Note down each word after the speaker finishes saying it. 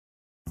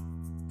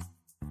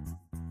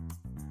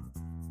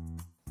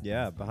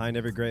Yeah, behind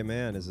every great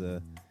man is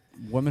a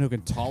woman who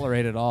can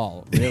tolerate it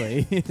all,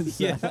 really.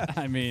 Yeah.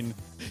 I mean,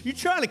 You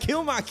trying to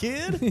kill my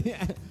kid?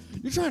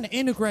 you're trying to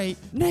integrate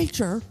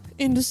nature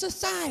into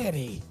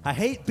society. I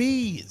hate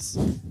bees.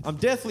 I'm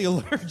deathly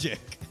allergic.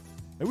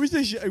 I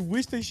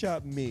wish they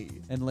shot me.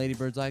 And Lady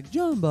Bird's like,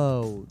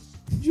 Jumbo,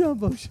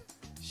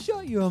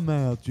 shut your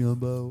mouth,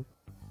 Jumbo.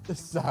 This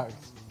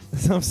sucks.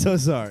 I'm so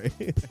sorry.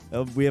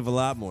 We have a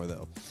lot more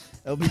though.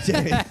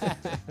 LBJ.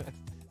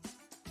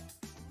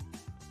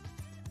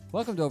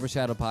 Welcome to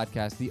Overshadow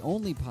Podcast, the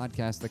only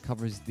podcast that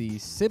covers the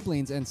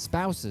siblings and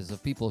spouses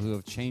of people who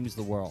have changed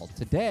the world.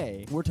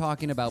 Today, we're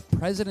talking about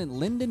President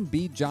Lyndon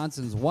B.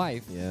 Johnson's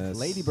wife, Yes.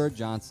 Lady Bird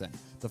Johnson,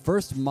 the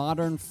first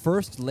modern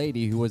first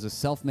lady who was a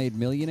self-made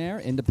millionaire,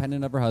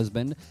 independent of her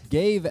husband,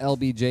 gave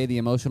LBJ the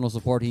emotional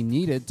support he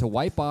needed to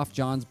wipe off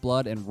John's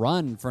blood and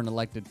run for an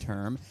elected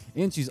term,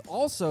 and she's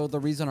also the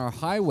reason our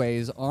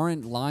highways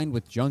aren't lined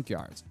with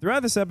junkyards.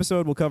 Throughout this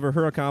episode, we'll cover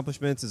her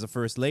accomplishments as a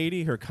first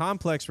lady, her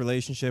complex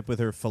relationship with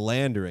her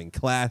philandering,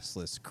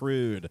 classless,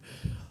 crude,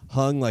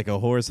 hung like a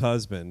horse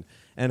husband,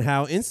 and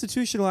how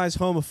institutionalized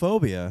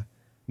homophobia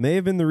may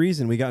have been the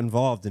reason we got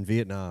involved in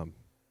Vietnam.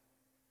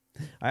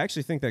 I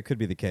actually think that could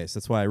be the case.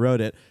 That's why I wrote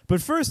it. But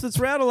first, let's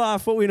rattle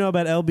off what we know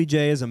about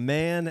LBJ as a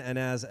man and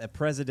as a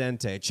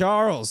presidente.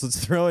 Charles,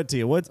 let's throw it to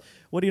you. What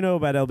do you know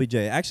about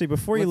LBJ? Actually,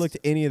 before you looked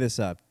any of this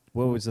up,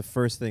 what was the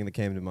first thing that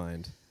came to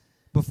mind?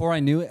 Before I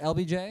knew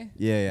LBJ?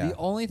 Yeah. The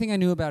only thing I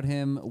knew about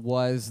him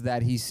was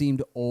that he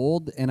seemed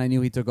old, and I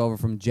knew he took over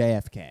from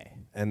JFK.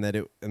 And that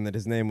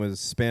his name was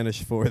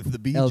Spanish for the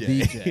BJ.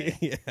 LBJ.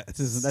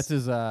 Yes. That's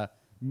his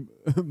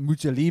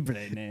mucha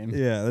libre name.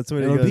 Yeah, that's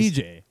when he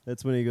LBJ. goes.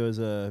 That's when he goes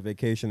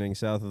vacationing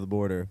south of the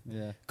border.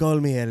 Yeah. Call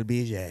me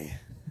LBJ. Okay,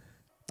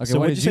 So what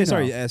what did you say? know?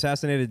 Sorry, he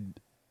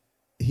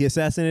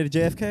assassinated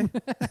JFK?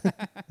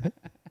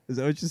 Is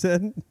that what you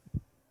said?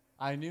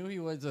 I knew he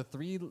was a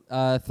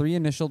three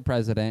initialed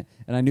president,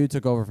 and I knew he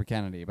took over for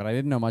Kennedy, but I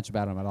didn't know much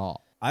about him at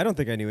all. I don't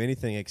think I knew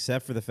anything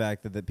except for the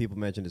fact that people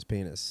mentioned his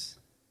penis.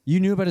 You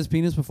knew about his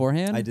penis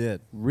beforehand? I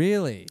did.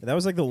 Really? That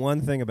was like the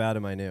one thing about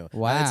him I knew.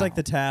 Wow. It's like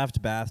the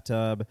Taft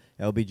bathtub.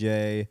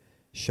 LBJ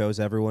shows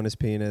everyone his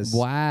penis.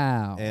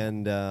 Wow.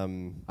 And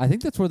I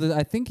think that's where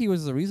I think he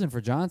was the reason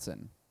for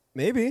Johnson.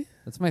 maybe.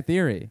 That's my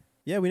theory.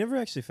 Yeah, we never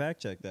actually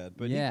fact-checked that,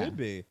 but Yeah. he could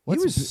be.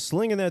 What's he was b-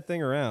 slinging that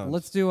thing around.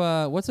 Let's do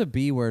what's a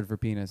B word for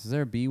penis? Is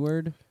there a B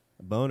word?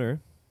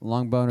 Boner.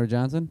 Long boner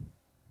Johnson?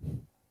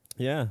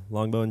 Yeah,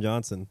 Longbone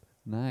Johnson.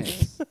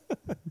 Nice.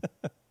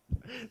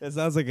 That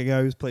sounds like a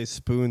guy who plays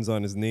spoons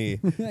on his knee.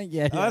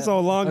 Yeah. Oh, that's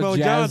all Longbone A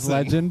jazz Johnson.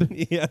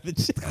 legend. Yeah, the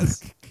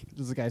jazz.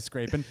 There's a guy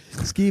scraping.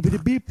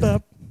 Skeepity beep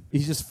up.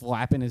 He's just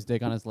flapping his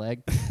dick on his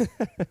leg.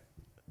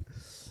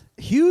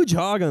 Huge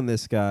hog on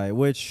this guy,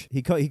 which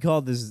he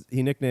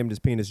nicknamed his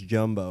penis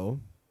Jumbo.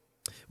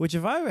 Which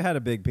if I had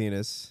a big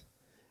penis,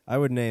 I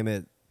would name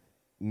it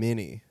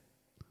Mini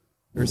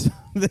or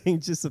something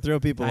just to throw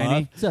people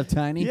Tiny. off. What's up,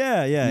 Tiny?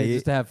 Yeah.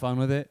 Just to have fun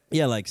with it.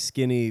 Yeah, like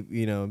Skinny,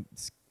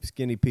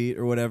 Skinny Pete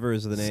or whatever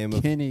is the name of.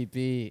 Skinny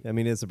Pete. I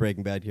mean, it's a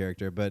Breaking Bad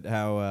character, but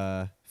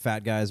how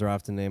fat guys are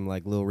often named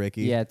like Lil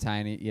Ricky. Yeah,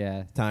 Tiny.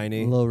 Yeah.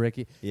 Tiny. Little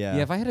Ricky. Yeah.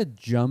 Yeah, if I had a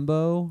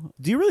jumbo,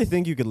 Do you really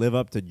think you could live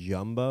up to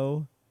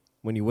Jumbo?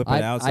 When you whip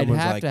it out, I'd someone's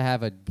have like, to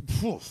have a.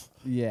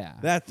 Yeah.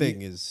 that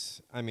thing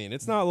is, I mean,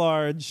 it's not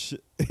large.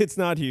 It's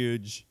not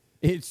huge.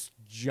 It's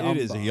jumbo. It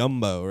is a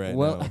yumbo right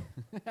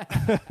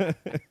now.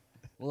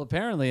 Well,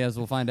 apparently, as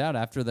we'll find out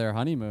after their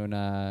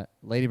honeymoon,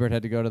 Lady Bird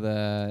had to go to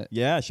the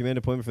Yeah, she made an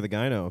appointment for the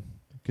gyno.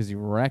 because he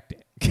wrecked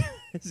it.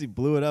 He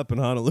blew it up in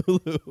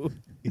Honolulu.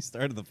 He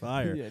started the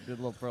fire. Yeah, did a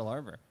little Pearl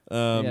Harbor.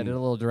 Um, Did a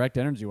little direct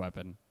energy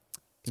weapon.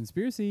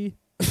 Conspiracy.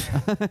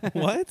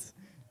 What?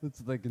 That's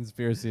the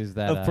conspiracies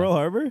that. Of Pearl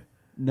Harbor?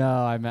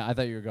 No, I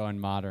thought you were going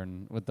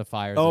modern with the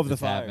fires. Oh, that of the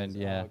just fires. happened.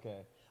 Yeah. Oh,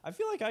 okay. I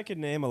feel like I could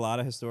name a lot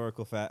of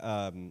historical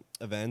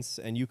events,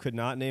 and you could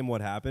not name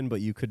what happened,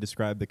 but you could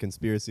describe the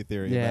conspiracy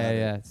theory about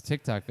Yeah. it. It's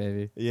TikTok,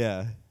 baby.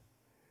 Yeah.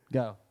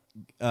 Go.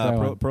 Go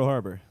on. Pearl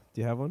Harbor.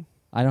 Do you have one?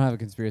 I don't have a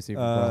conspiracy for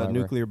Pearl Harbor.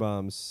 Nuclear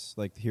bombs,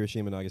 like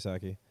Hiroshima and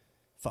Nagasaki.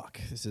 Fuck,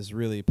 this is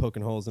really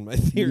poking holes in my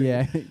theory.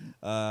 Yeah.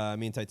 I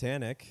mean,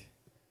 Titanic.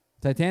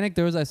 Titanic.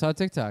 I saw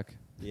TikTok.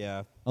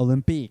 Yeah.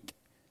 Olympique.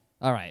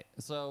 All right,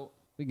 so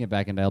we can get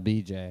back into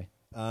LBJ.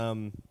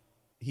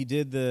 He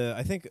did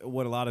I think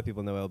what a lot of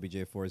people know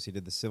LBJ for is he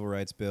did the Civil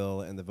Rights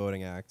Bill and the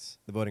Voting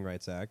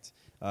Rights Act.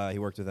 He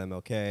worked with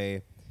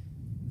MLK.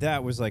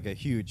 That was like a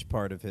huge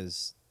part of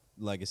his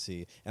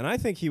legacy. And I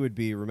think he would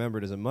be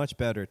remembered as a much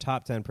better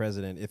top 10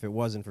 president if it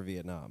wasn't for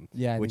Vietnam.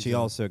 Yeah, I which think he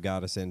so. also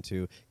got us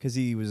into because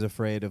he was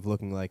afraid of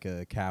looking like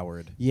a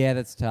coward. Yeah,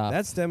 that's tough.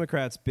 That's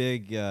Democrats'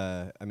 big.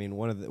 I mean,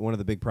 one of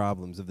the big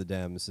problems of the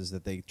Dems is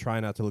that they try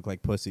not to look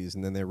like pussies,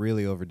 and then they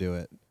really overdo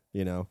it.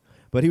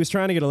 But he was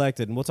trying to get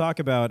elected, and we'll talk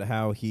about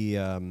how he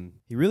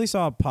really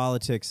saw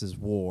politics as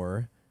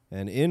war,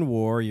 and in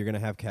war you're going to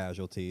have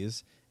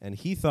casualties, and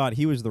he thought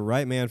he was the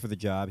right man for the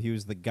job. He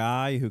was the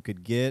guy who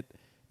could get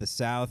the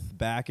South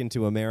back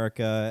into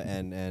America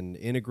and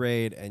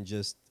integrate, and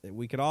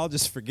we could all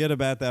just forget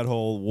about that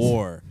whole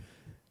war.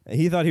 And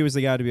he thought he was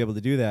the guy to be able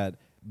to do that.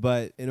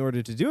 But in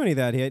order to do any of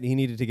that, he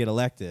needed to get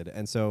elected.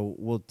 And so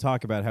we'll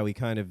talk about how he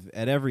kind of,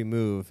 at every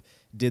move,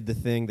 did the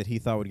thing that he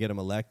thought would get him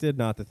elected,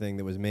 not the thing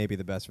that was maybe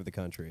the best for the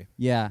country.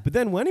 Yeah. But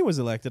then when he was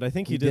elected, I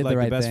think he did like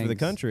the best for the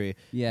country.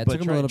 Yeah, it but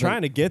took him a little bit.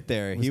 Trying to get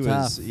there, he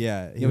was tough.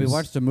 yeah. We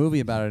watched a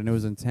movie about it, and it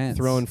was intense.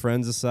 Throwing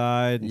friends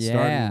aside, and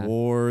starting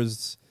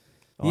wars.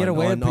 He had a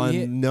way of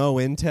on no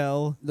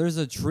intel. There's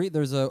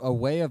a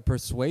way of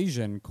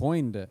persuasion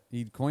coined.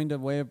 He coined a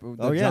way of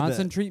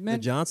Johnson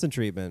treatment. The Johnson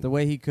treatment. The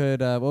way he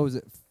could what was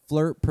it?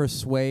 Flirt,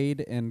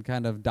 persuade, and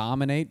kind of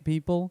dominate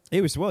people.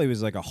 He was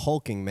like a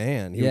hulking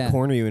man. He would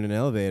corner you in an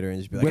elevator and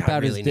just be like, whip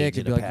out his dick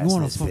and be like, "You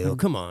want to fucking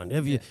come on?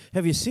 Have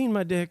you seen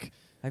my dick?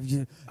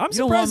 You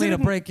don't want me to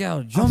break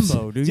out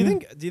jumbo, do you?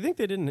 Do you think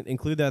they didn't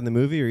include that in the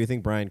movie, or you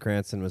think Bryan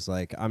Cranston was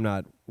like, I'm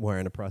not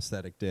wearing a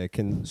prosthetic dick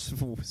and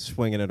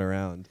swinging it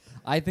around?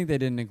 I think they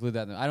didn't include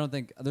that. I don't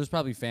think there's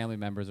probably family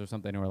members or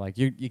something who were like,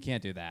 you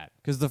can't do that,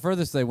 because the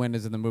furthest they went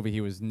is in the movie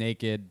he was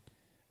naked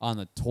on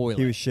the toilet.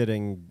 He was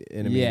shitting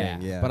in a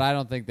meeting. Yeah, but I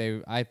don't think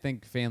I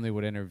think family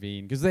would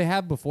intervene, because they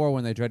have before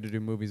when they tried to do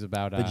movies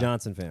about the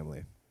Johnson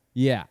family.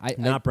 Yeah,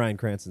 not Bryan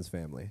Cranston's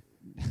family.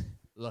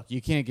 Look,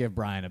 you can't give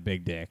Brian a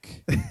big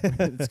dick.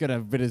 It's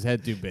gonna fit his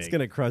head too big. It's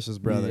gonna crush his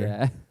brother.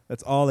 Yeah.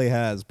 That's all he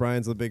has.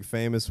 Brian's the big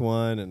famous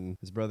one, and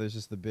his brother's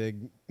just the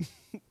big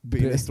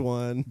beanest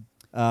one.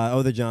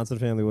 The Johnson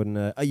family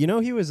wouldn't.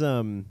 He was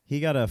he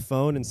got a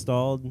phone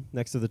installed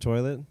next to the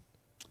toilet.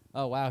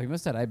 Oh wow, he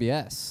must have had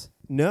IBS.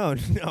 No,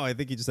 I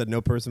think he just had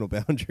no personal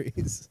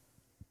boundaries.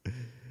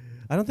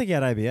 I don't think he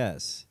had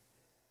IBS.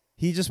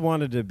 He just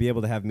wanted to be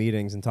able to have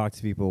meetings and talk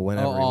to people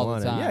whenever he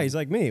wanted. Yeah, he's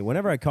like me.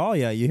 Whenever I call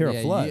you, you hear a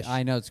flush.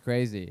 I know, it's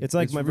crazy. It's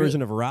like my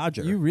version of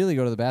Roger. You really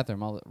go to the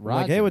bathroom all the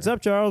Roger. Like, hey, what's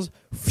up, Charles?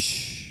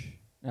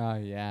 Oh,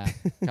 yeah.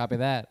 Copy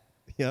that.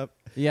 Yep.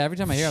 Yeah, every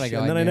time I hear it, I go,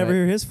 and then I never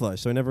hear his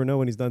flush, so I never know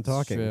when he's done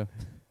talking. True.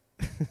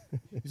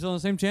 You still on the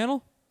same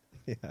channel?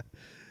 Yeah.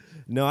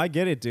 No, I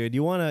get it, dude.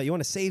 You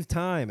wanna save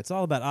time. It's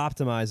all about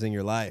optimizing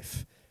your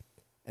life.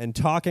 And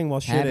talking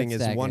while shitting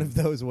is one of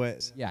those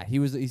ways. Yeah,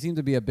 he seemed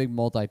to be a big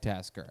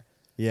multitasker.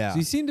 Yeah. So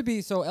he seemed to be,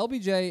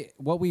 LBJ,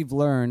 what we've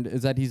learned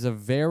is that he's a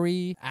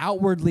very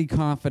outwardly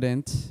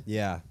confident.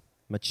 Yeah.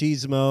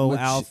 Machismo,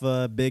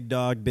 alpha, big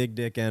dog, big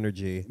dick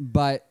energy.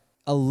 But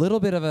a little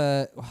bit of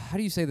how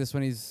do you say this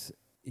when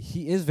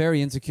he is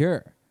very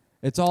insecure.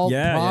 It's all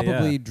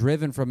probably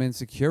driven from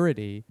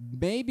insecurity.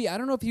 Maybe, I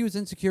don't know if he was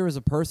insecure as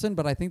a person,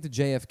 but I think the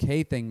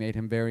JFK thing made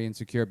him very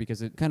insecure,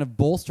 because it kind of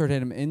bolstered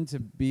him into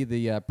be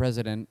the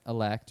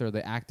president-elect or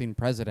the acting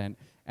president.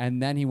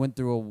 And then he went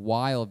through a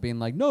while of being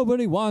like,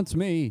 nobody wants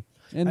me,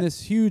 and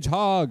this huge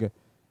hog.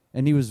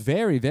 And he was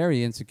very,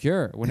 very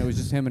insecure when it was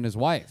just him and his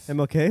wife.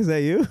 MLK, is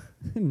that you?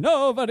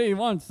 Nobody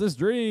wants this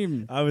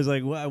dream. I was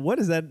like, what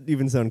does that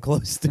even sound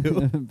close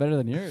to? Better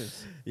than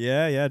yours.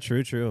 Yeah,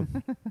 true.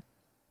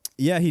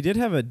 Yeah, he did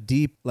have a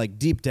deep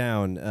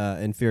down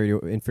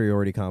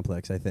inferiority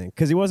complex, I think,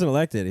 because he wasn't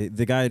elected.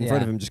 The guy in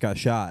front of him just got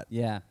shot.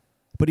 Yeah.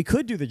 But he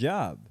could do the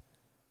job.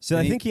 So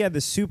I think he had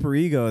this super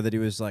ego that he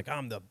was like,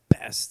 I'm the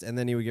best, and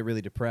then he would get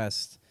really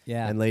depressed.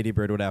 Yeah. And Lady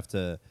Bird would have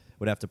to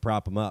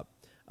prop him up.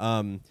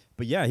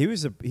 But yeah,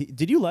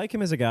 did you like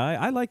him as a guy?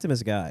 I liked him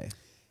as a guy.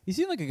 He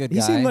seemed like a good guy.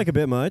 He seemed like a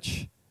bit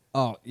much.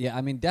 Oh, yeah,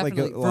 I mean,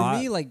 definitely.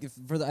 Like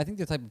for me, I think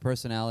the type of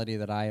personality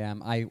that I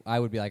am, I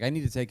would be like, I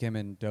need to take him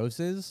in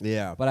doses.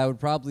 Yeah. But I would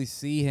probably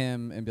see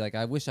him and be like,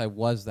 I wish I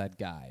was that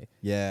guy.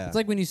 Yeah. It's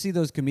like when you see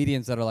those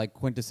comedians that are like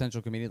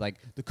quintessential comedians, like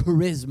the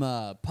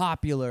charisma,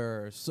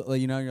 popular,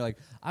 you're like,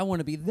 I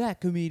want to be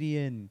that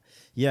comedian.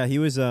 Yeah, he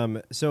was,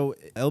 so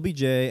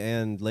LBJ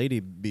and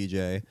Lady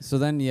BJ. So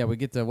then, we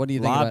get to, what do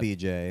you think about?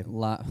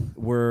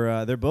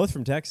 BJ. They're both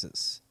from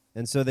Texas.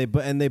 And so they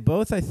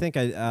both, I think,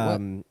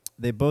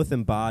 they both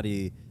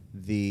embody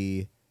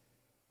the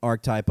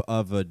archetype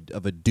of a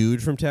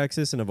dude from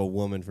Texas and of a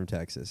woman from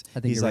Texas. I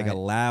think he's you're like right. a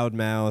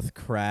loudmouth,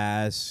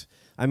 crass.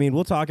 I mean,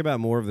 we'll talk about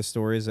more of the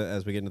stories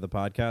as we get into the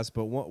podcast.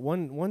 But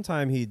one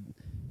time he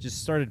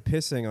just started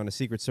pissing on a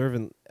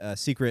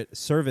Secret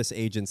Service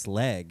agent's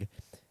leg,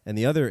 and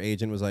the other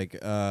agent was like,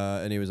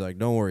 and he was like,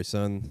 "Don't worry,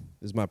 son,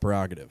 this is my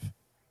prerogative."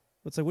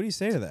 It's like, what do you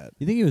say to that?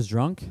 You think he was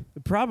drunk?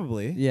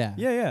 Probably. Yeah.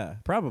 Yeah,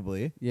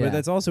 probably. Yeah. But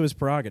that's also his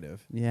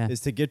prerogative. Yeah. Is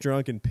to get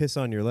drunk and piss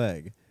on your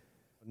leg.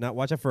 Not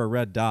watch out for a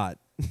red dot.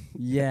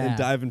 Yeah. And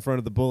dive in front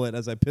of the bullet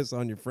as I piss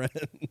on your friend.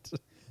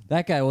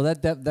 That guy,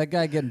 that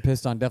guy getting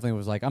pissed on definitely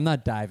was like, I'm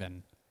not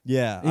diving.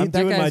 Yeah, I'm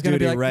doing my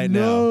duty right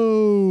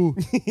now.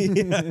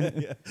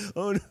 Yeah.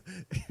 Oh, no.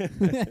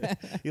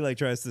 He like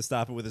tries to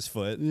stop it with his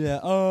foot. Yeah.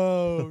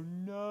 Oh,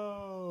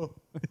 no.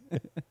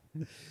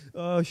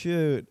 Oh,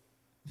 shoot.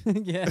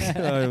 Yeah.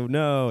 Oh,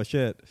 no,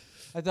 shit.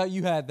 I thought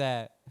you had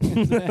that.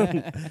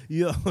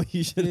 You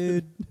should.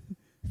 Dude.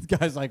 This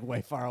guy's like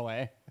way far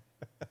away.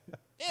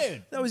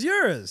 Dude. That was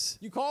yours.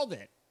 You called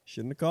it.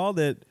 Shouldn't have called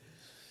it.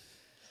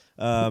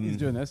 He's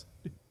doing this.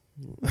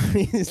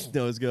 His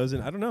nose goes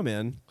in. I don't know,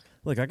 man.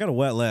 Look, I got a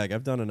wet leg.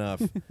 I've done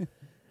enough.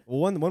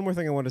 Well, one more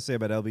thing I want to say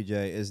about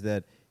LBJ is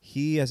that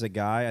he, as a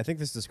guy, I think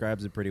this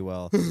describes it pretty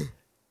well.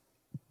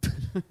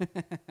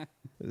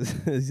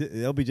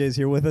 LBJ's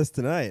here with us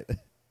tonight.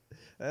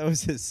 That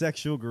was his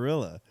sexual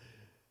gorilla.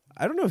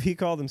 I don't know if he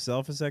called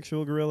himself a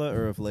sexual gorilla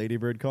or if Lady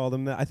Bird called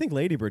him that. I think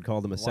Lady Bird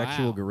called him a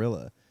sexual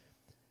gorilla.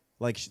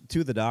 Like,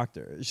 to the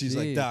doctor. She's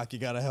like, Doc, you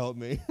got to help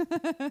me.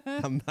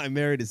 I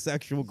married a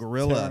sexual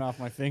gorilla. Tearing off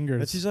my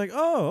fingers. And she's like,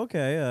 oh,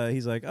 okay.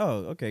 He's like,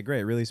 oh, okay,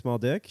 great. Really small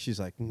dick? She's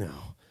like, no.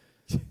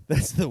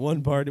 That's the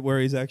one part where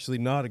he's actually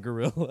not a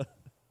gorilla.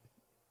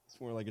 It's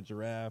more like a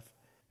giraffe.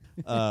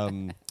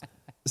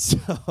 So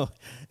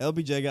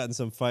LBJ got in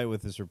some fight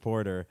with this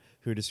reporter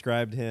who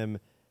described him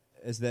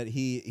as that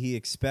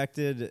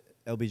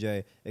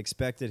LBJ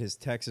expected his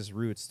Texas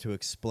roots to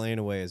explain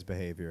away his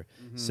behavior.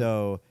 Mm-hmm.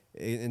 So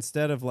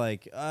instead of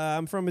like,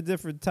 I'm from a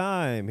different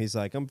time, he's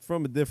like, I'm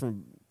from a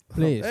different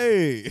place.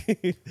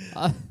 Hey,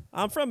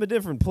 I'm from a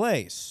different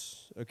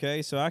place.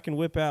 Okay, so I can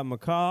whip out my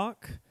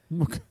cock.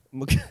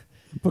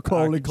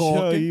 Macaulay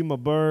show you my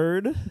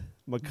bird,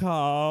 my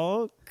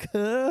cock.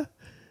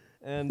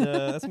 And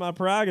that's my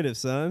prerogative,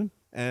 son.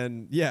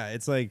 And yeah,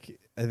 it's like,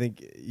 I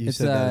think you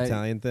said that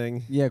Italian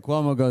thing. Yeah,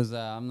 Cuomo goes,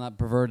 I'm not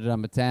perverted,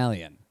 I'm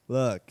Italian.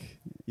 Look,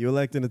 you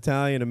elect an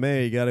Italian to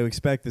mayor, you got to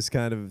expect this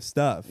kind of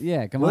stuff.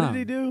 Yeah, come on. What did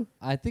he do?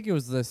 I think it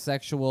was the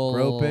sexual...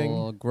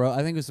 Groping? I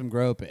think it was some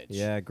gropage.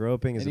 Yeah,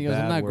 groping is and a he goes,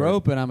 bad I'm not word.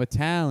 groping, I'm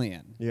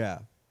Italian. Yeah.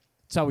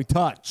 That's how we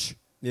touch.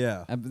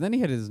 Yeah. But then he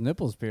had his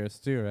nipples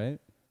pierced too, right?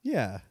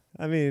 Yeah.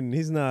 I mean,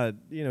 he's not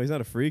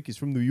a freak. He's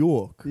from New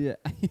York. Yeah.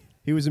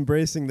 He was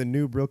embracing the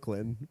new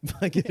Brooklyn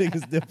by getting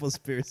his nipples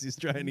pierced. He's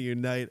trying to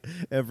unite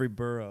every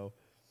borough.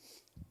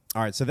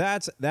 All right, so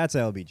that's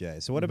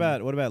LBJ. So what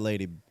about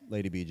Lady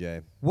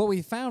BJ? What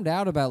we found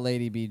out about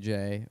Lady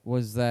BJ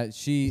was that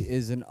she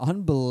is an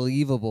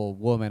unbelievable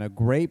woman, a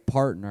great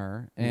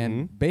partner,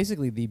 and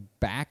basically the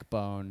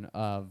backbone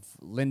of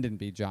Lyndon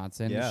B.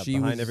 Johnson. Yeah, she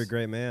behind every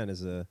great man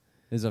is a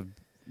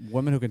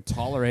woman who can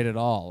tolerate it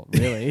all,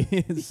 really.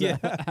 Yeah.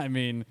 I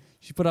mean,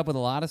 she put up with a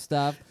lot of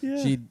stuff.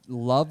 Yeah. She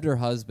loved her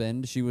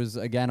husband. She was,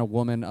 again, a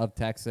woman of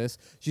Texas.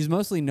 She's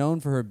mostly known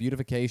for her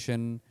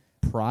beautification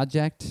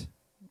project.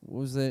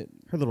 What was it?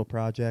 Her little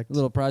project.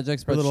 Little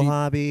projects. Her little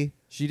hobby.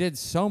 She did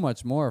so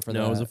much more for that.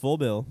 No, it was a full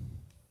bill.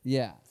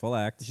 Yeah. Full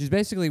act. She's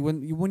basically,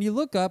 when you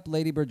look up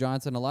Lady Bird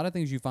Johnson, a lot of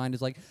things you find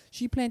is like,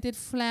 she planted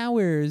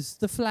flowers,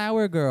 the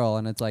flower girl.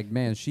 And it's like,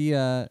 man, she...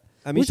 I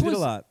mean, she did a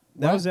lot.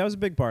 That was a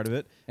big part of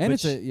it. And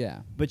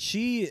but But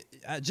she,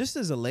 just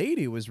as a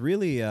lady, was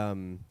really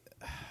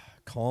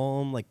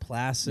calm, like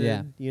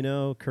placid,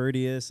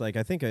 courteous. Like,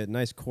 I think a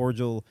nice,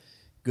 cordial,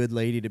 good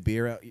lady to be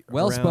around.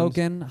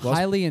 Well-spoken,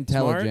 highly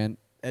intelligent.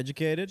 Smart,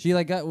 educated. She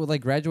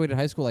graduated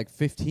high school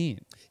 15.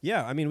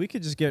 Yeah, I mean, we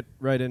could just get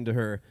right into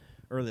her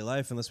early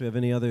life unless we have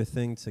any other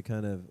thing to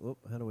kind of...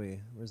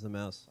 where's the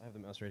mouse? I have the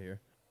mouse right here.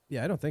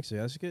 Yeah, I don't think so.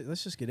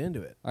 Let's just get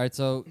into it. All right,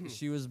 so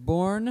she was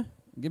born...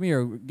 Give me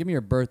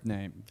your birth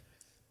name.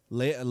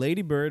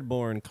 Lady Bird,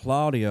 born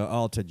Claudia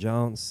Alta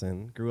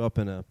Johnson, grew up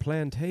in a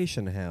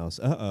plantation house.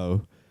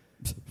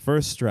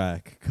 First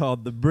strike,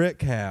 called the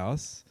Brick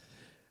House.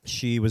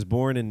 She was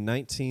born in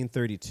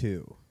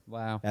 1932.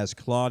 Wow. As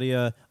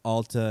Claudia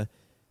Alta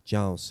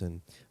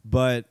Johnson.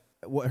 But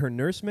her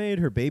nursemaid,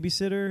 her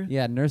babysitter?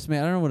 Yeah, nursemaid.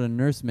 I don't know what a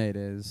nursemaid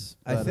is.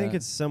 I think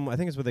it's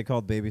what they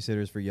call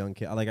babysitters for young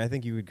kids. Like, I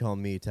think you would call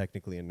me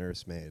technically a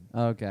nursemaid.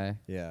 Okay.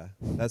 Yeah.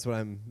 That's what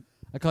I'm...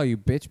 I call you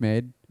bitch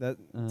maid.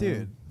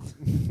 Dude,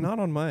 not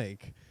on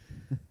mic.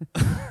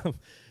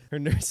 Her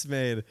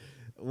nursemaid.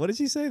 What did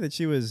she say? That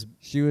she was...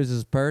 She was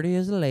as purty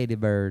as a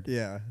ladybird.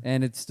 Yeah.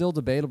 And it's still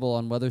debatable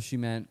on whether she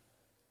meant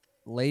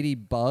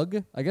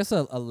ladybug. I guess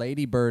a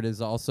ladybird is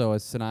also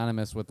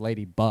synonymous with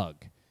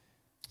ladybug.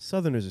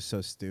 Southerners are so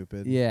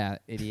stupid. Yeah,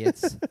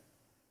 idiots.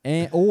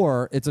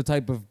 Or it's a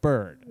type of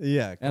bird.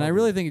 Yeah. And I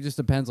really think it just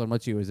depends on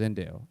what she was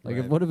into. Like,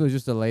 Right. what if it was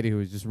just a lady who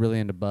was just really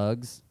into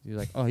bugs? You're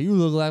like, oh, you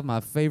look like my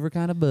favorite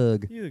kind of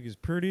bug. You look as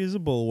pretty as a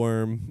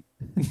bullworm.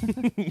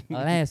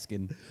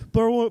 Alaskan.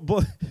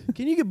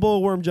 Can you get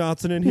Bullworm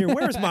Johnson in here?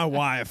 Where's my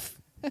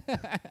wife?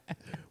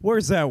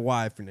 Where's that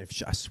wife? And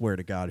I swear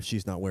to God, if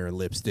she's not wearing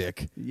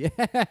lipstick. Yeah.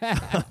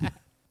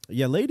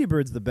 Yeah, Lady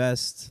Bird's the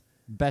best.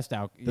 Best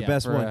one,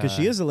 because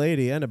she is a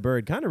lady and a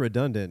bird. Kind of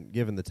redundant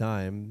given the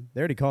time.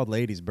 They already called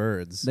ladies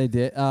birds. They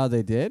did?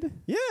 They did?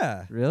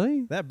 Yeah.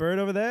 Really? That bird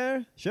over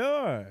there?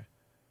 Sure.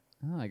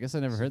 Oh, I guess I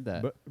never heard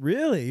that. But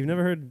really? You've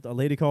never heard a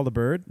lady called a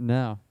bird?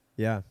 No.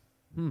 Yeah.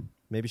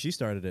 Maybe she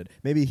started it.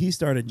 Maybe he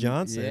started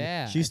Johnson.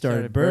 Yeah. She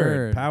started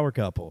Bird. Power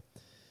couple.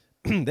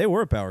 They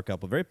were a power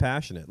couple. Very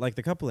passionate. Like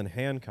the couple in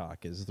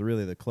Hancock is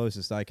really the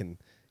closest I can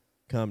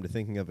come to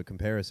thinking of a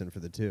comparison for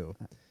the two.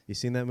 You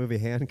seen that movie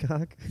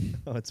Hancock?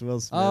 Oh, it's Will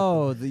Smith.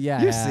 Oh,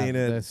 yeah. You've seen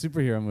it. The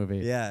superhero movie.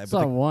 Yeah. I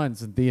saw it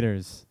once in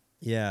theaters.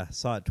 Yeah,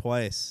 saw it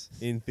twice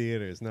in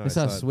theaters. No, I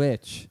saw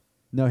Switch.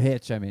 No,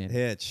 Hitch, I mean.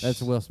 Hitch.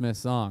 That's Will Smith's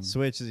song.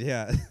 Switch is,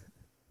 yeah.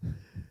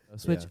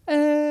 Switch. Yeah.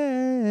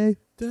 Hey.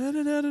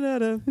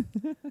 Da-da-da-da-da.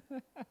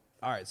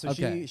 All right, so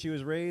Okay. she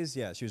was raised,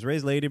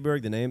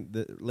 Ladybird,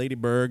 the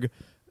Ladybird.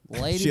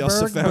 Ladybird She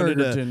also founded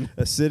Burgerton.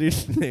 a city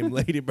named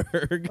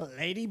Ladybird.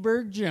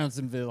 Ladybird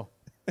Johnsonville.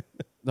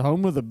 The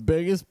home of the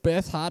biggest,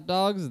 best hot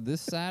dogs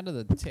this side of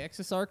the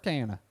Texas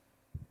Arcana.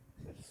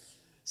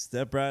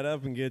 Step right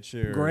up and get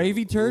your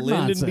Gravy turd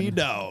Lyndon Monson. B.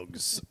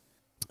 Dogs.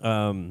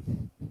 Her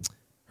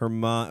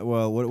mom.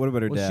 Well, what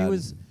about her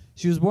dad?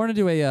 She was born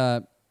into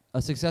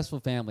a successful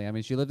family. I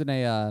mean, she lived in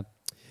a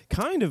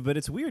Kind of, but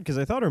it's weird because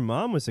I thought her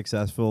mom was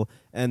successful,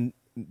 and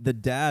the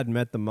dad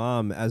met the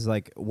mom as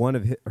like one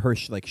of her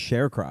like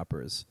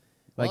sharecroppers.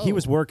 Like he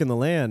was working the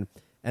land,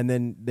 and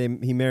then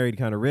he married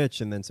kind of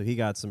rich, and then so he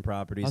got some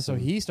properties. so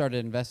he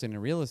started investing in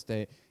real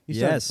estate. He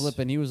started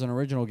flipping. He was an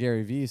original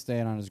Gary Vee,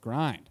 staying on his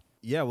grind.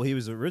 Yeah, well, he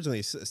was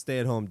originally a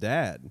stay-at-home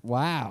dad.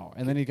 Wow,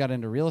 and then he got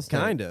into real estate.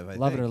 Kind of, I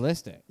love think. it or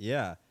list it.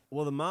 Yeah.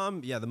 Well, the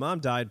mom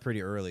died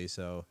pretty early,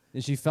 so.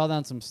 And she fell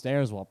down some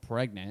stairs while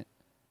pregnant.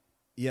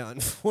 Yeah,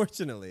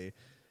 unfortunately,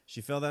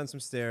 she fell down some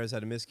stairs,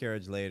 had a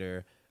miscarriage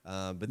later.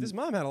 But this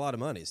mom had a lot of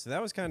money, so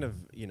that was kind of,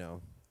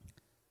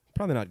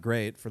 probably not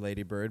great for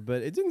Lady Bird,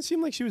 but it didn't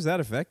seem like she was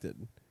that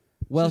affected.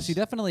 Well, she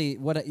definitely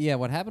what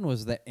happened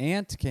was the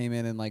aunt came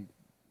in and like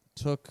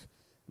took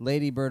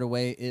Lady Bird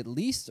away. At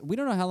least we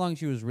don't know how long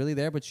she was really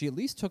there, but she at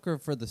least took her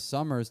for the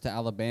summers to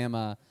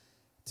Alabama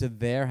to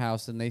their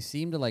house, and they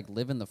seemed to like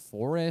live in the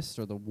forest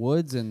or the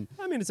woods. And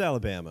I mean, it's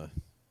Alabama.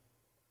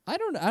 I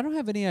don't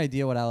have any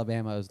idea what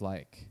Alabama is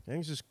like. I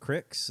think it's just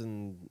cricks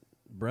and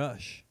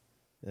brush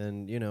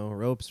and,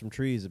 ropes from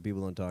trees that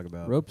people don't talk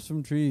about. Ropes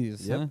from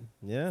trees, Yep. huh?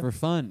 Yeah. For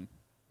fun.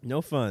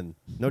 No fun.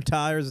 No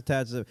tires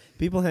attached to it.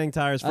 People hang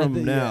tires from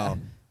them now. Yeah.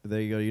 But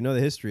there you go. You know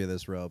the history of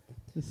this rope.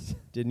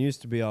 Didn't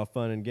used to be all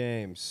fun and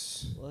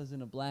games.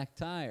 Wasn't a black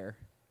tire.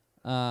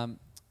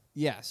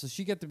 So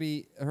she got to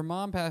be, her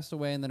mom passed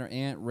away, and then her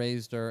aunt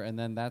raised her, and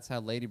then that's how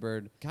Lady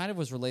Bird kind of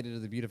was related to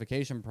the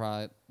beautification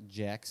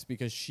projects,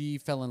 because she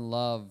fell in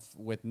love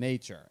with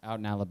nature out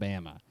in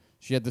Alabama.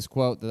 She had this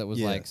quote that was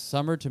like,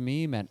 "Summer to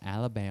me meant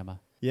Alabama."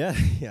 Yeah,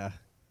 yeah.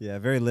 Yeah,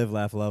 very live,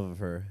 laugh, love of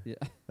her. Yeah.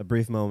 A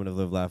brief moment of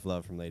live, laugh,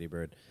 love from Lady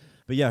Bird.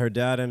 But yeah, her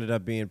dad ended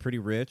up being pretty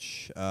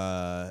rich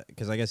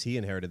because I guess he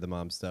inherited the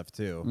mom's stuff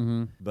too.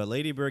 Mm-hmm. But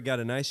Lady Bird got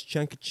a nice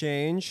chunk of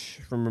change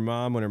from her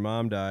mom when her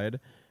mom died.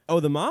 Oh,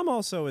 the mom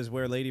also is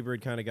where Lady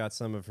Bird kind of got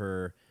some of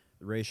her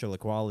racial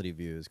equality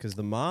views, because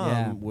the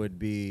mom would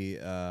be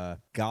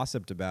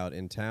gossiped about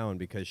in town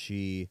because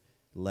she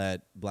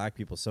let black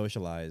people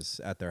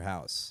socialize at their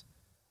house.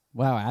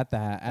 Wow, at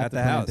the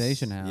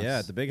plantation house. Yeah,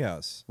 at the big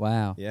house.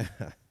 Wow. Yeah.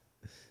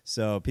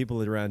 So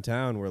people around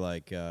town were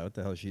like, what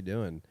the hell is she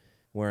doing?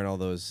 Wearing all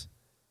those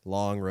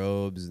long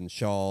robes and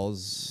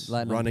shawls,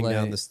 running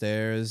down the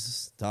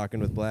stairs, talking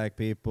with black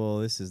people.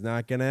 This is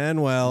not going to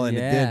end well. And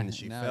it didn't.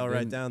 She fell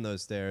right down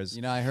those stairs.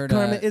 I heard...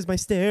 Karma is my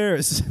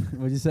stairs.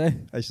 What'd you say?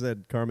 I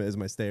said karma is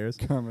my stairs.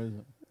 Karma is...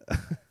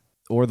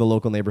 Or the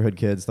local neighborhood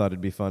kids thought it'd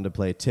be fun to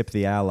play Tip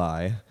the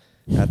Ally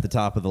at the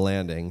top of the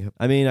landing.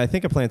 I mean, I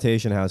think a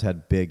plantation house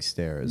had big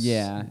stairs.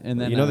 Yeah. And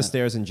then the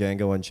stairs in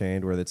Django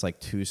Unchained where it's like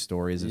 2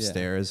 stories of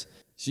stairs?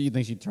 You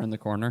think she'd turn the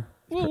corner?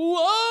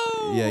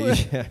 Whoa!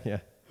 Yeah.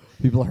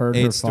 People heard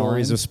her 8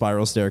 stories of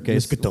spiral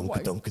staircase.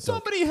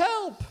 Somebody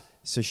help!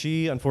 So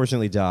she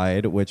unfortunately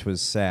died, which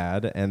was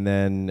sad. And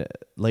then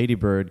Lady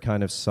Bird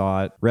kind of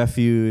sought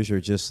refuge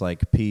or just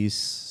like peace,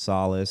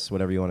 solace,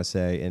 whatever you want to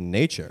say, in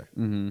nature.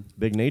 Mm-hmm.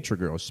 Big nature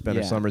girl. She spent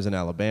her summers in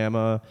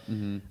Alabama.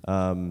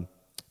 Mm-hmm.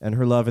 And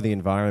her love of the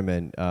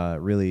environment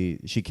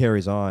she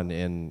carries on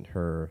in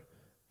her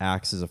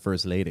acts as a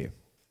first lady.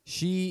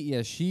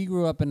 She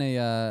grew up in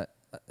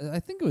I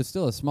think it was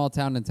still a small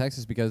town in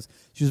Texas, because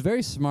she was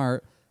very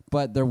smart,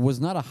 but there was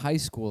not a high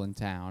school in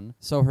town.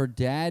 So her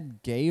dad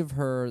gave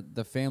her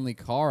the family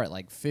car at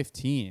like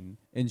 15,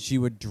 and she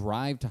would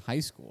drive to high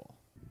school.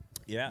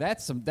 Yeah.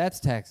 That's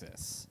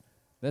Texas.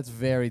 That's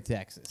very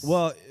Texas.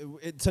 Well,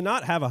 to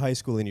not have a high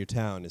school in your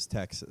town is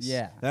Texas.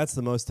 Yeah. That's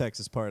the most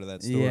Texas part of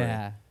that story.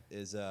 Yeah.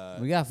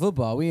 We got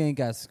football. We ain't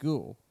got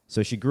school.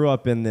 So she grew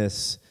up in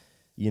this,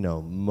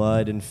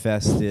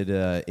 mud-infested,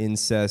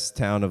 incest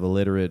town of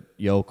illiterate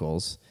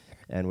yokels,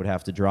 and would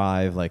have to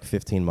drive like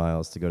 15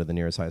 miles to go to the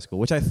nearest high school,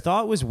 which I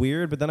thought was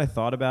weird, but then I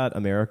thought about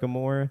America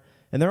more.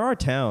 And there are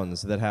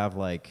towns that have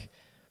like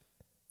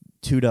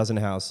 24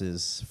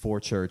 houses, 4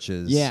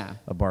 churches,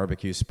 a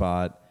barbecue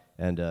spot,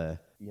 and a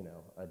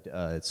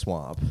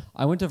swamp.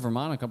 I went to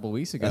Vermont a couple of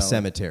weeks ago. A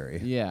cemetery.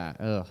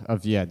 Yeah.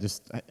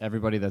 Just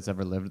everybody that's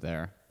ever lived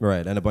there.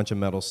 Right, and a bunch of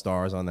metal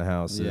stars on the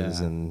houses,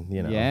 and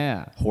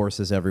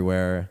horses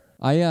everywhere.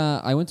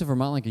 I went to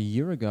Vermont like a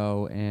year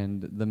ago,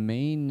 and the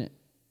main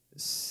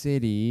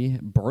city,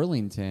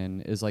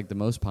 Burlington, is like the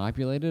most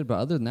populated, but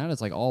other than that,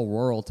 it's like all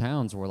rural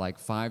towns where like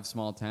 5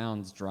 small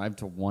towns drive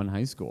to one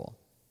high school.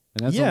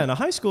 And that's and a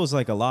high school is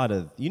like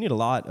you need a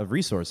lot of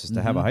resources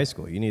to have a high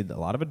school. You need a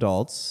lot of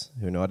adults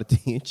who know how to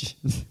teach.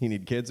 You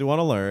need kids who want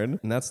to learn,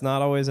 and that's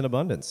not always in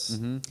abundance.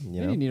 Mm-hmm.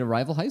 You need a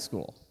rival high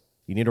school.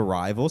 You need a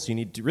rival, so you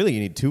need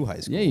 2 high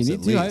schools. Yeah, you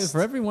need 2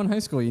 for every one high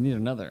school. You need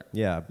another.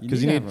 Yeah,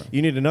 because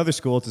you need another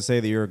school to say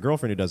that your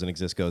girlfriend who doesn't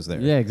exist goes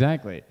there. Yeah,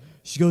 exactly.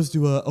 She goes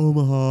to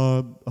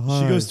Omaha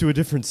High. She goes to a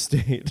different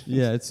state.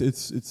 Yeah,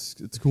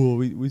 it's cool.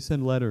 We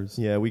send letters.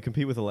 Yeah, we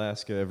compete with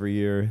Alaska every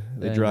year.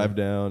 They drive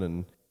down,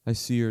 and I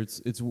see her.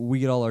 It's we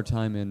get all our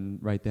time in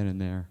right then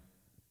and there.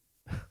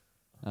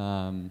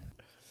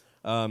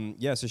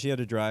 Yeah, so she had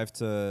to drive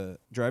to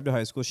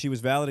high school. She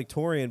was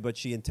valedictorian, but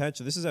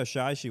this is how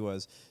shy she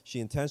was. She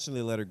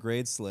intentionally let her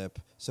grade slip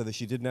so that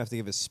she didn't have to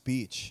give a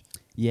speech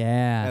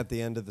at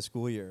the end of the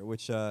school year,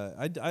 which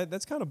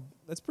that's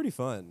pretty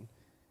fun.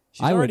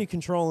 She's already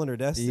controlling her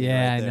destiny.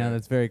 Yeah, right I know,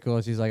 that's very cool.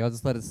 She's like, I'll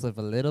just let it slip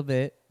a little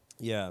bit.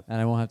 Yeah.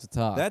 And I won't have to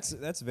talk.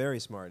 That's very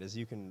smart.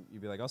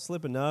 You'd be like, I'll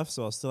slip enough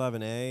so I'll still have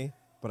an A,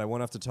 but I won't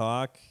have to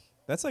talk.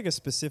 That's like a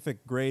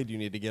specific grade you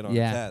need to get on a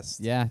test.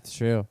 Yeah, it's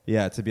true.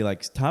 Yeah, to be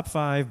like top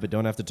 5, but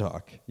don't have to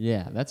talk.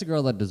 Yeah, that's a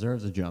girl that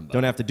deserves a jumbo.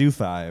 Don't have to do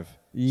 5.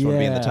 Just want to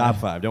be in the top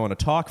 5. Don't want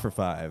to talk for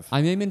 5.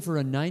 I'm aiming for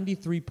a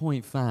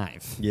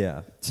 93.5.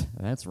 Yeah.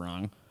 That's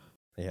wrong.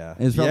 Yeah.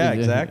 Yeah,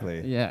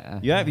 exactly. Yeah.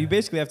 You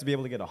basically have to be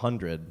able to get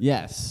 100.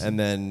 Yes. And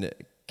then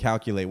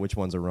calculate which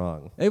ones are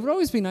wrong. It would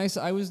always be nice.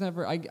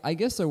 I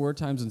guess there were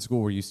times in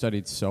school where you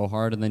studied so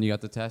hard and then you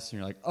got the test and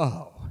you're like,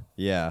 oh.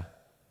 Yeah.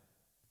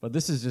 But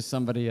this is just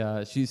somebody,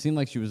 she seemed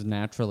like she was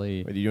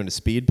naturally... Are you doing a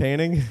speed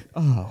painting?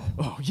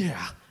 Oh,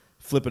 yeah.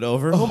 Flip it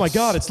over. Oh my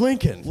God, it's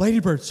Lincoln. Lady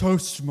Bird's so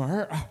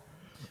smart.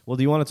 Well,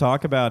 do you want to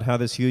talk about how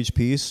this huge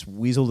piece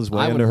weaseled his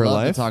way into her life? I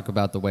would love to talk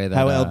about the way that...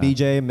 How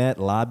LBJ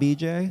met La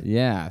BJ?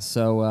 Yeah,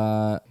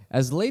 so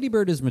as Lady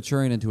Bird is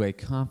maturing into a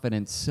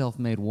confident,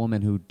 self-made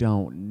woman who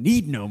don't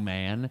need no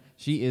man,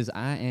 she is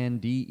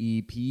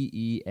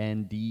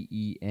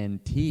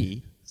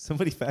INDEPENDENT.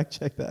 Somebody fact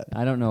check that.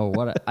 I don't know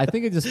what... I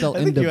think it just spelled...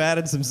 I think you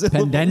added some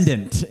syllables.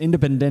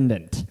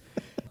 Independent.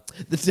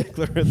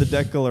 The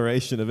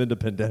Declaration of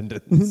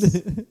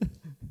Independence.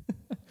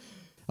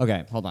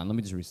 Okay, hold on. Let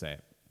me just re-say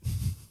it.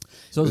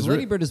 So as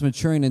Lady Bird is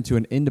maturing into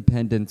an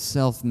independent,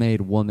 self-made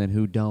woman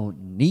who don't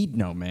need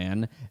no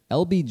man,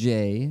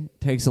 LBJ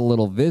takes a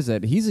little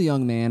visit. He's a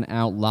young man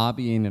out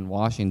lobbying in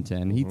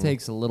Washington. He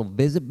takes a little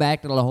visit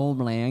back to the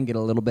homeland, get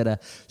a little bit of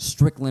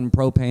Strickland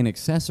propane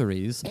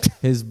accessories.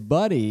 His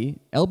buddy,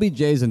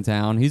 LBJ's in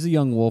town. He's a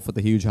young wolf with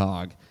a huge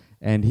hog,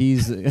 and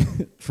he's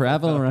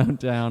traveling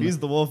around town. He's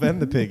the wolf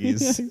and the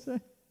piggies.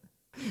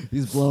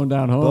 He's blowing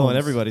down homes. Blowing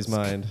everybody's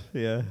mind.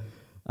 Yeah.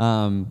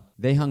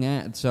 They hung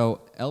out.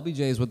 So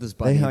LBJ is with his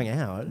buddy. They hung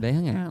out.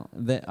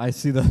 I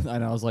see the.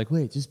 And I was like,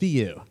 wait, just be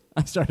you.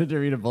 I started to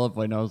read a bullet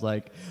point, and I was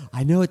like,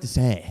 I know what to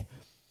say.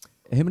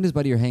 Him and his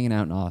buddy are hanging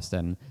out in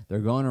Austin. They're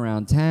going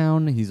around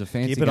town. He's a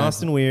fancy Keeping guy.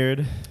 Austin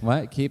weird.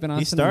 What? Keeping Austin.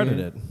 He started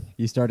weird? it.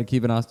 He started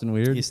keeping Austin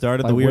weird. He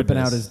started by the weirdness.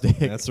 whipping out his dick.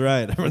 That's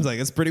right. Everyone's like,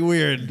 it's pretty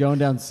weird. Going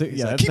down.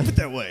 He's like, keep it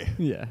that way.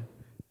 Yeah.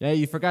 Yeah.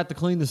 You forgot to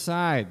clean the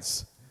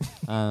sides.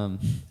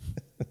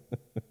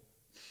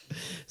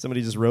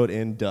 Somebody just wrote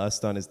in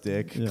dust on his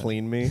dick. Yeah.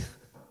 Clean me.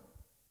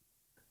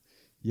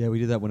 Yeah, we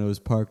did that when it was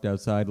parked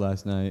outside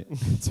last night.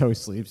 That's how he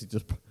sleeps. He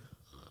just.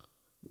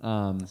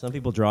 Some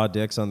people draw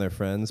dicks on their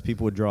friends.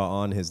 People would draw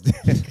on his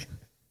dick.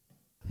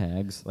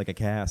 Hags. Like a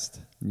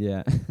cast.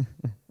 Yeah.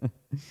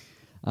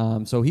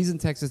 So he's in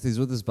Texas. He's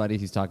with his buddy.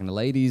 He's talking to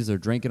ladies. They're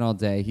drinking all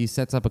day. He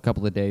sets up a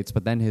couple of dates,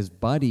 but then his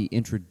buddy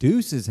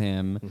introduces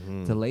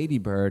him to Lady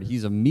Bird.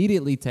 He's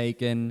immediately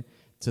taken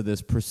to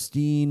this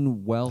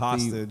pristine, wealthy...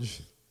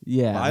 Hostage.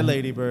 Yeah. Bye,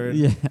 Lady Bird.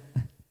 Yeah.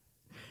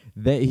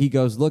 He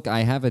goes, look,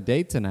 I have a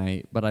date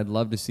tonight, but I'd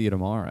love to see you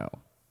tomorrow.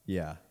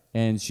 Yeah.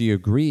 And she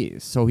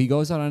agrees. So he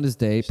goes out on his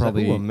date,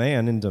 probably a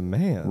man in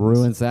demand.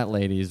 ruins that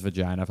lady's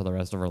vagina for the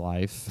rest of her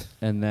life,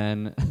 and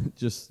then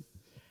just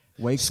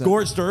wakes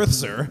Scorched earth,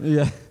 sir. up.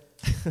 Yeah.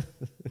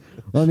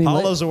 Well, I mean,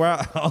 hollows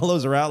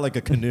her out like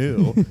a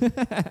canoe.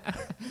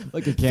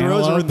 like a cantaloupe.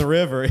 Throws her in the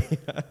river.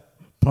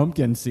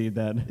 Pumpkin seed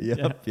then.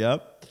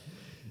 Yep.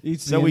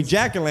 Eats So we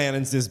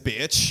jack-o'-lanterns this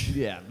bitch.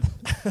 Yeah.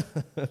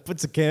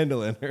 Puts a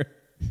candle in her.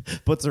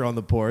 Puts her on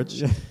the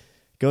porch.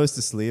 Goes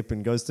to sleep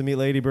and goes to meet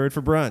Lady Bird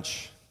for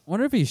brunch.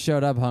 Wonder if he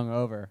showed up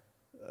hungover.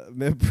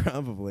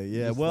 Probably,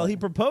 yeah. Well, he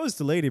proposed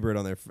to Lady Bird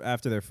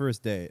after their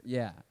first date.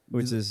 Yeah.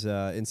 Which is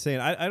insane.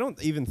 I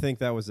don't even think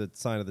that was a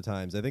sign of the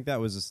times. I think that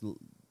was just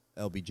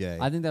LBJ.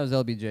 I think that was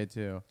LBJ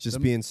too.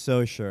 Just being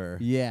so sure.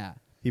 Yeah.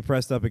 He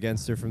pressed up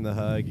against her from the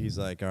hug. He's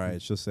like, all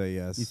right, she'll say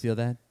yes. You feel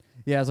that?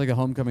 Yeah, it's like a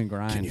homecoming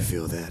grind. Can you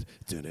feel that?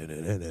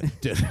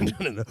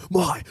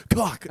 My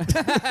cock.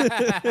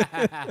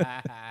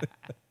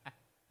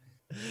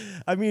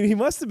 I mean, he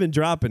must have been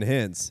dropping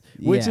hints,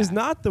 which is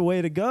not the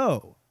way to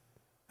go.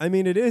 I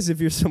mean, it is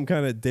if you're some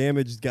kind of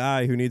damaged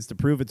guy who needs to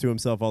prove it to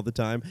himself all the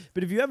time.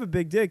 But if you have a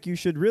big dick, you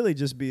should really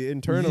just be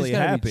internally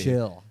happy. Be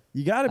chill.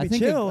 You got to be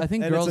chill. I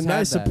think and girls it's a have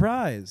nice that.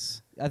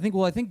 surprise. I think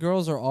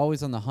girls are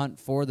always on the hunt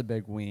for the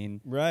big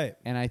ween. Right.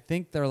 And I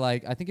think they're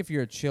like, I think if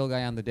you're a chill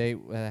guy on the date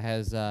that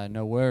has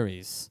no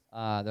worries,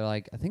 they're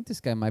like, I think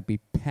this guy might be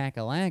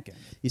pack-a-lankin'.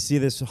 You see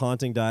this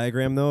haunting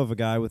diagram, though, of a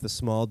guy with a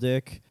small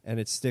dick, and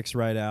it sticks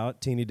right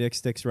out. Teeny dick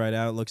sticks right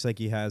out. Looks like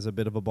he has a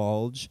bit of a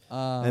bulge.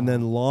 And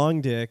then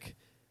long dick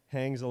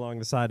hangs along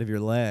the side of your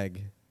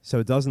leg, so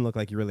it doesn't look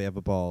like you really have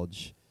a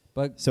bulge.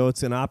 So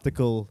it's an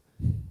optical...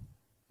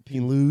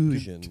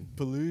 illusion.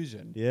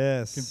 Pollution.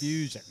 Yes.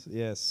 Confusion.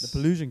 Yes. The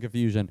pollution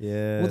confusion.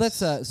 Yes. Well, that's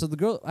so the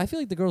girl. I feel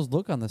like the girls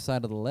look on the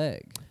side of the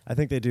leg. I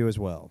think they do as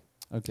well.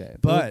 Okay.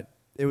 But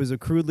it was a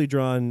crudely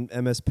drawn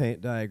MS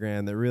Paint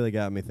diagram that really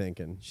got me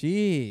thinking.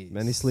 Jeez.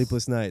 Many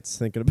sleepless nights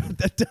thinking about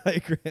that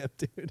diagram,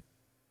 dude.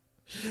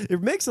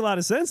 It makes a lot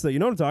of sense, though. You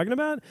know what I'm talking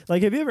about?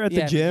 Like, have you ever at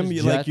the gym,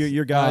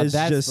 your guy's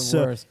that's the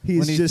worst.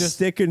 He's just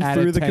sticking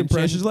through the attention.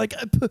 compressions like,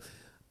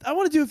 I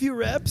want to do a few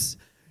reps.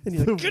 And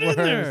you're like, get in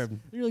there.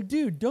 You're like,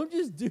 dude, don't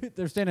just do it.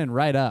 They're standing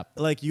right up.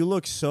 Like, you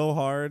look so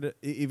hard,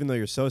 even though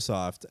you're so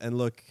soft, and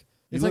look...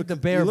 It's like the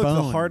bare you look bone.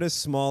 the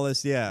hardest,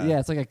 smallest, yeah. Yeah,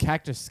 it's like a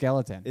cactus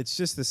skeleton. It's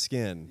just the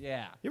skin.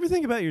 Yeah. You ever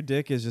think about your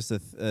dick as just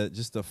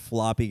a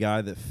floppy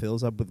guy that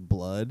fills up with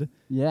blood?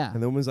 Yeah.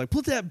 And the woman's like,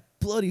 put that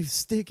bloody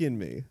stick in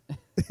me.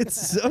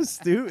 It's so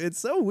stupid. It's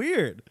so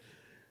weird.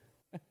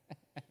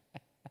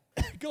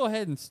 Go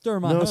ahead and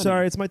stir my No, honey.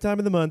 sorry. It's my time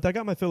of the month. I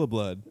got my fill of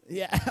blood.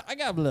 Yeah, I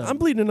got blood. I'm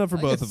bleeding enough for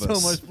I both got of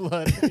us. so much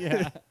blood.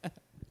 Yeah.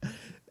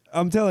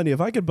 I'm telling you,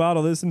 if I could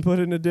bottle this and put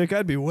it in a dick,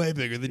 I'd be way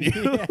bigger than you.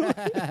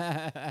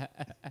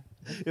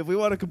 If we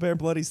want to compare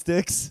bloody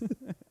sticks,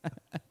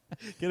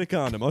 get a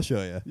condom. I'll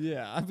show you.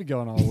 Yeah, I've been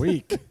going all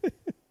week.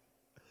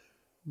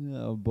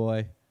 Oh,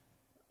 boy.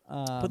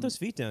 Put those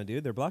feet down,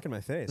 dude. They're blocking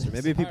my face. Or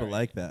maybe people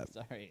like that.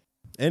 Sorry.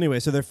 Anyway,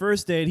 so their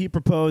first date, he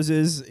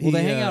proposes. Well,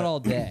 they hang out all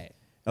day.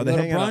 Oh, they they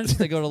go hang to out. brunch,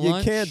 they go to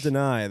lunch. You can't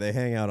deny they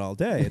hang out all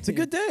day. It's a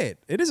good date.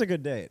 It is a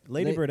good date.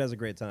 Lady Bird has a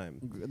great time.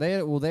 They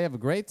have a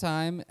great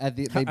time at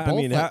the. They both. I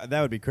mean,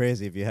 that would be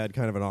crazy if you had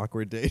kind of an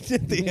awkward date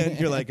at the end.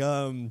 You're like,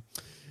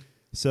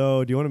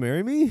 so do you want to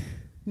marry me?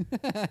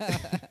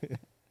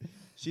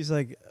 She's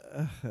like,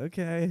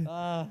 okay.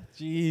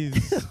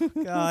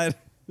 Jeez. God,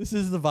 This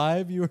is the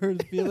vibe you were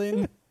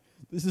feeling.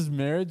 This is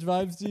marriage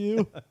vibes to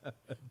you.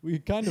 We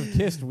kind of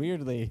kissed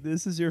weirdly.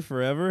 this is your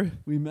forever.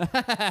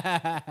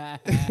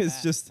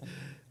 It's just.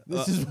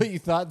 This is what you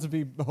thought to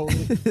be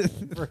holy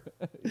for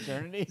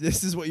eternity.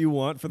 This is what you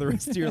want for the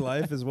rest of your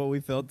life. Is what we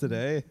felt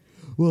today.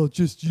 Well,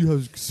 just you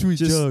have sweet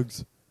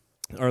jugs.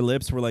 Our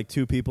lips were like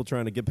two people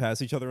trying to get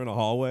past each other in a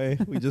hallway.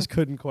 We just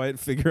couldn't quite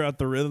figure out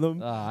the rhythm.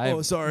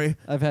 Sorry.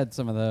 I've had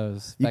some of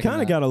those. You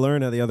kind of got to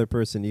learn how the other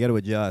person. You got to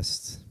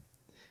adjust.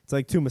 It's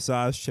like two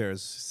massage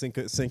chairs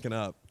syncing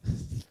up.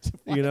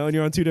 You know, and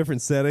you're on two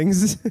different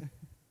settings.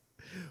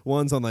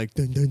 One's on like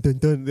dun dun dun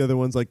dun. The other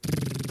one's like.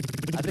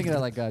 I think of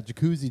that like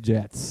jacuzzi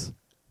jets.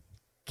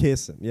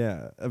 Kissing,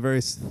 yeah, a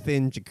very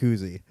thin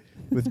jacuzzi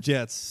with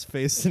jets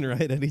facing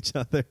right at each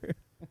other.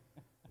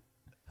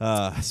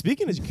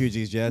 Speaking of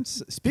jacuzzi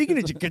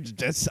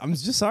jets, I'm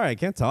just sorry I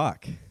can't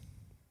talk.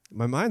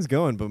 My mind's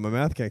going, but my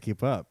mouth can't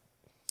keep up.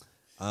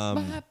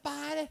 My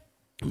body.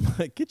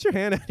 Get your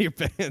hand out of your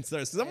pants.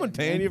 Is someone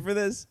paying you for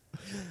this?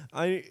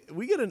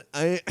 We get an.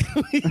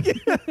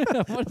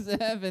 What is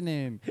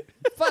happening?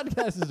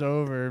 Podcast is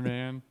over,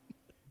 man.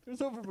 It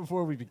was over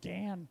before we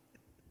began.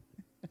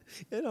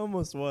 It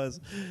almost was.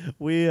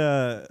 We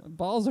My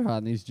balls are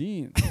on these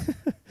jeans.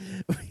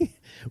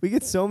 we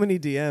get so many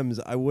DMs.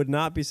 I would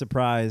not be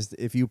surprised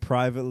if you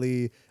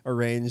privately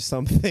arrange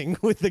something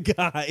with the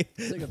guy.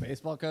 It's like a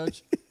baseball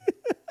coach.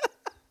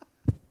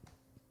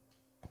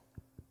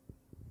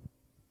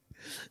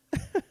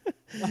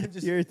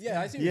 You're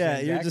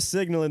just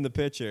signaling the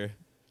pitcher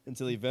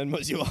until he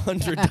Venmos you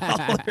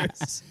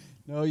 $100.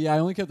 No, yeah, I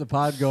only kept the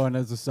pod going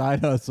as a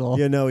side hustle.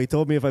 Yeah, no, he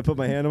told me if I put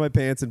my hand on my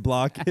pants and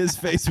block his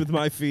face with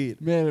my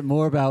feet. Made it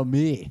more about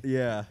me.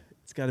 Yeah,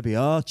 it's got to be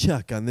all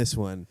Chuck on this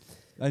one.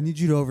 I need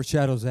you to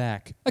overshadow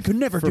Zach. I could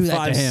never do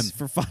that to him.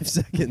 For 5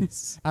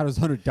 seconds. How does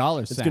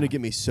 $100 It's going to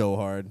get me so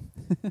hard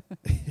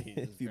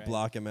if you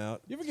block him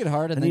out. You ever get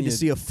hard? I need to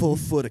see a full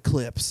foot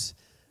eclipse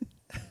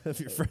of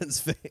your friend's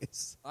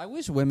face. I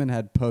wish women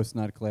had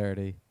post-nut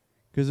clarity,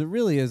 because it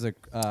really is a...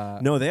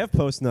 No, they have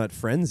post-nut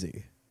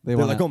frenzy. They're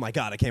like, oh my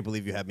God, I can't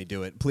believe you had me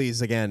do it.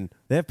 Please, again.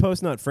 They have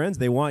post-nut friends.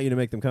 They want you to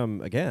make them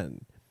come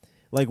again.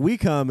 Like, we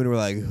come and we're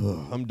like,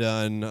 oh, I'm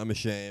done. I'm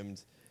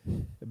ashamed.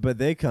 But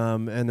they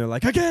come and they're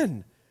like,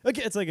 again.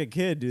 It's like a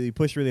kid, dude. You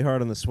push really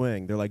hard on the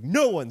swing. They're like,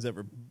 no one's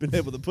ever been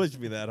able to push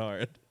me that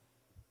hard.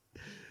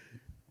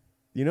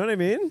 You know what I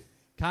mean?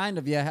 Kind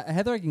of, yeah.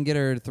 Heather, I can get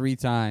her 3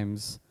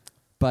 times,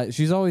 but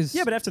she's always...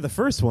 Yeah, but after the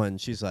first one,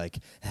 she's like,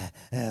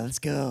 let's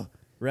go.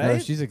 Right? No,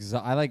 she's it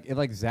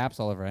zaps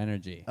all of her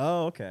energy.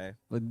 Oh, okay.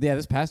 But yeah,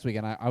 this past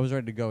weekend I was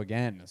ready to go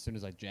again as soon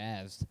as I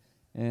jazzed,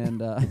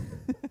 and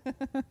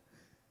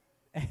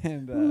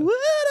and I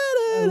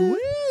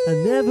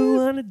never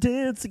want to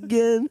dance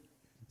again.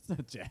 It's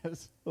not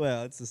jazz.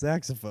 Well, it's the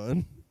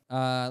saxophone.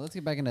 Let's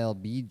get back into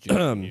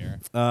LBJ here.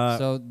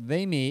 So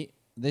they meet.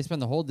 They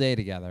spend the whole day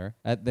together.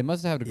 They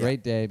must have had a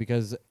great day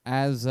because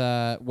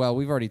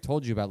we've already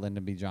told you about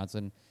Lyndon B.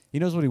 Johnson. He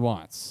knows what he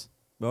wants.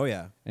 Oh,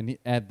 yeah. And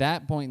at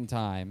that point in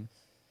time,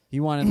 he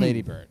wanted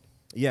Lady Bird.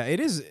 Yeah,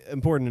 it is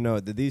important to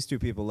note that these two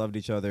people loved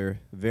each other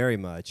very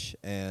much.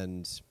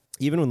 And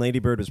even when Lady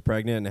Bird was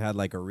pregnant and had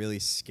like a really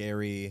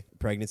scary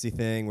pregnancy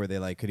thing where they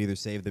like could either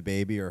save the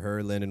baby or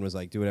her, Lyndon was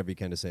like, do whatever you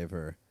can to save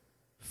her.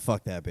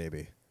 Fuck that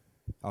baby.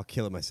 I'll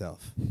kill it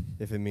myself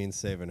if it means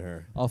saving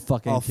her. I'll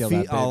fucking kill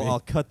that baby. I'll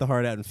cut the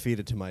heart out and feed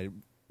it to my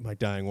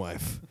dying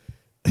wife.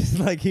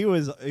 Like he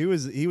was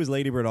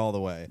Lady Bird all the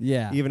way.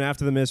 Yeah. Even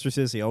after the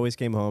mistresses, he always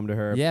came home to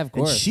her. Yeah, of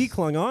course. And she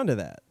clung on to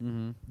that.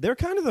 Mm-hmm. They're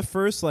kind of the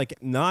first like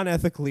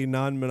non-ethically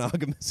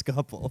non-monogamous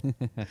couple.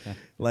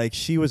 Like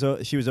she was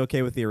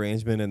okay with the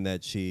arrangement and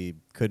that she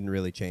couldn't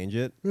really change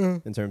it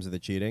in terms of the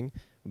cheating.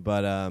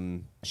 But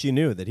she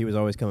knew that he was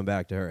always coming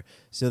back to her.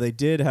 So they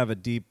did have a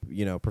deep,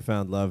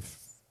 profound love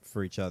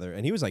for each other.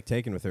 And he was like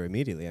taken with her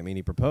immediately. I mean,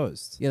 he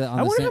proposed. Yeah,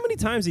 I wonder how many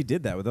times he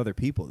did that with other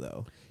people,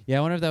 though. Yeah,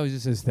 I wonder if that was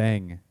just his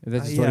thing. If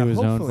that's just what he was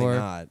known hopefully for.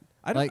 Not.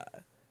 I don't.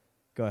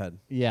 Go ahead.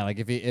 Yeah, like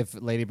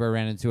if Lady Bird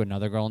ran into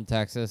another girl in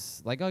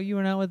Texas, like, oh, you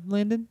went out with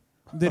Lyndon?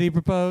 Did he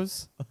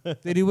propose?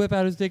 Did he whip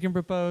out his dick and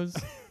propose?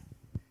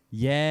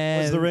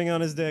 Yeah. Was the ring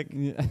on his dick?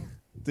 Yeah.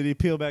 Did he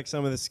peel back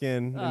some of the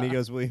skin? And he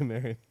goes, "Will you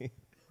marry me?"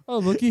 Oh,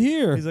 looky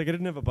here. He's like, "I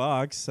didn't have a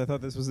box. I thought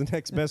this was the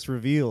next best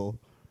reveal."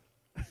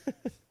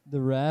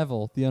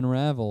 The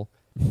unravel.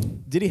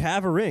 Did he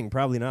have a ring?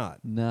 Probably not.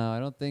 No, I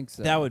don't think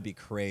so. That would be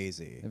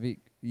crazy.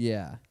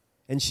 Yeah.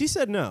 And she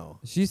said no.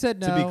 She said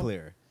no. To be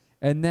clear.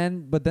 And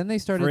then they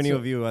started. For any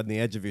of you on the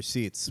edge of your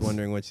seats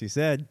wondering what she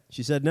said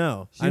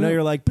no. I know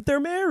you're like, but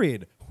they're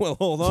married. Well,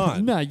 hold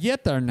on. Not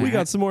yet, they're not. We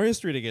got some more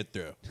history to get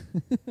through.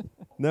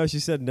 No, she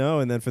said no,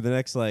 and then for the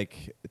next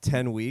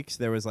 10 weeks,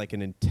 there was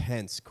an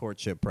intense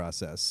courtship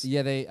process.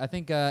 Yeah, I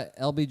think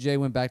LBJ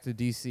went back to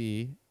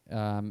D.C.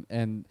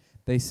 And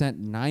they sent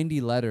 90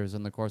 letters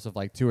in the course of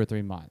 2 or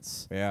 3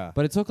 months. Yeah.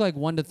 But it took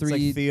 1 to 3.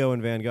 It's like Theo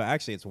and Van Gogh.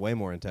 Actually, it's way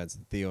more intense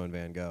than Theo and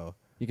Van Gogh.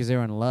 Because they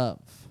were in love.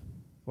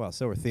 Well,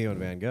 so were Theo and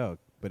Van Gogh,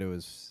 but it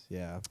was,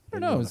 I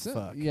don't know.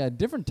 It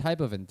different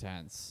type of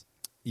intense.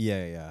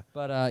 Yeah.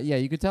 But,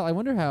 you could tell. I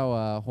wonder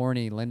how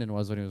horny Lyndon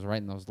was when he was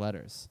writing those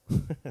letters.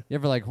 You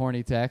ever,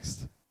 horny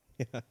text?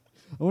 Yeah. I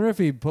wonder if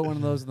he put one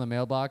of those in the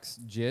mailbox,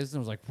 jizzed, and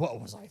was like, what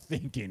was I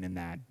thinking in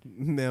that?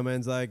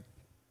 Mailman's like,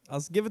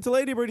 I'll give it to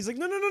Lady Bird. He's like,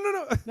 no.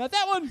 Not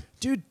that one.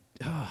 Dude.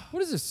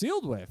 What is it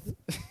sealed with?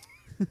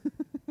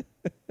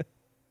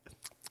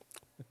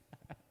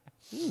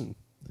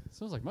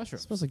 Smells like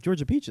mushrooms. Smells like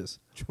Georgia peaches.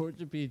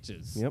 Georgia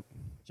peaches. Yep.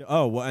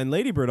 Oh, well, and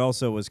Lady Bird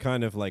also was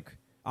kind of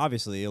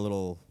obviously a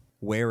little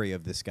wary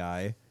of this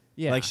guy.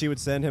 Yeah. She would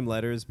send him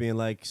letters being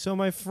like, so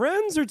my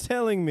friends are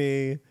telling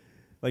me,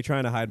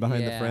 trying to hide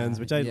behind the friends,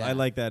 which I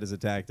like that as a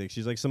tactic.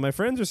 She's like, so my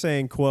friends are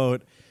saying,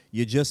 quote,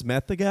 you just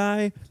met the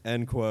guy,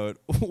 end quote.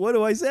 What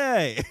do I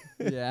say?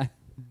 Yeah.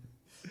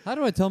 How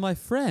do I tell my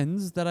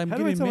friends that I'm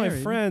getting married? How do I tell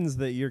my friends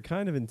that you're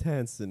kind of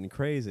intense and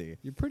crazy?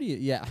 You're pretty,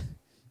 yeah.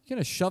 You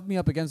kind of shoved me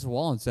up against the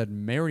wall and said,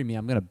 marry me,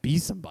 I'm going to be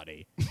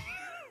somebody.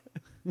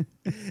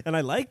 And I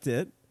liked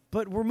it,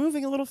 but we're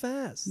moving a little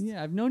fast.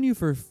 Yeah, I've known you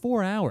for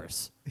 4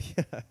 hours.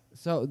 Yeah.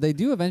 So they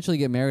do eventually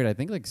get married, I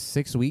think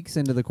 6 weeks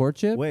into the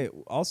courtship. Wait,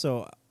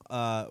 also,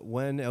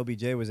 when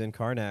LBJ was in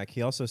Karnak,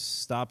 he also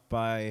stopped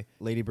by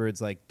Lady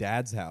Bird's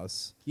dad's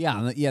house.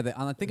 Yeah,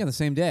 I think on the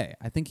same day.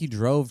 I think he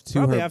drove to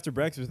Probably her. after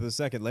breakfast with the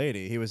second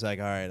lady. He was like,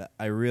 all right,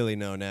 I really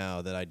know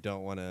now that I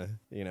don't want to,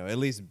 at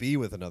least be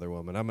with another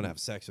woman. I'm going to have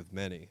sex with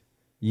many.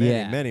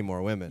 Many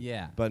more women.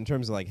 Yeah. But in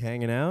terms of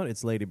hanging out,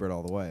 it's Lady Bird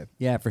all the way.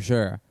 Yeah, for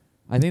sure.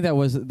 I think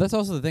that's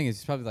also the thing. Is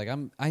he's probably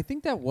I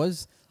think that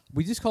was,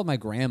 we just called my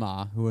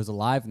grandma, who was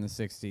alive in the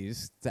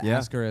 60s, to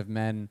ask her if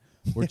men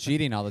were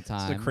cheating all the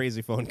time. It's a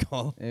crazy phone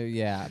call.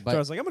 Yeah. But so I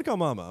was like, I'm going to call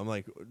Mama. I'm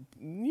like,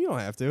 you don't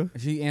have to.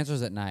 She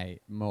answers at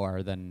night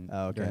more than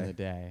during the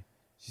day.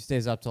 She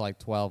stays up till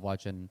 12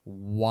 watching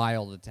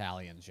wild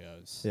Italian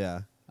shows.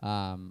 Yeah.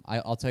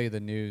 I'll tell you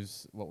the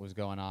news, what was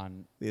going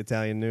on. The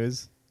Italian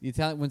news?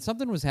 When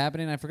something was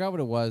happening, I forgot what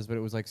it was, but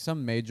it was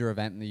some major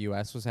event in the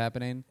U.S. was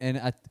happening. And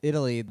at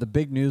Italy, the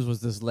big news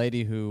was this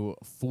lady who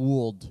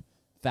fooled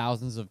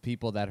thousands of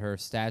people that her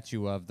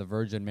statue of the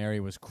Virgin Mary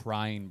was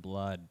crying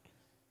blood.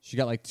 She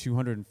got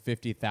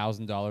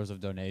 $250,000 of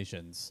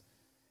donations.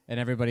 And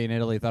everybody in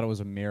Italy thought it was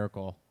a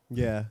miracle.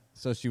 Yeah.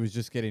 So she was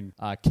just getting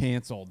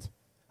canceled.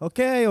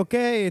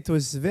 Okay. It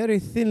was very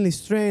thinly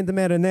strained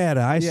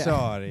marinara. I'm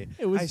sorry.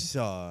 I'm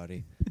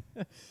sorry.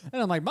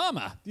 And I'm like,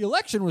 Mama, the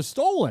election was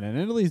stolen, and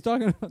Italy's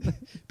talking about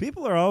that.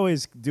 People are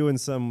always doing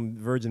some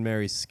Virgin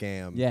Mary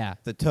scam. Yeah.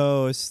 The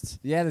toast.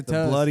 Yeah, the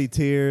toast. Bloody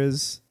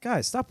tears.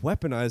 Guys, stop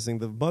weaponizing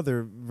the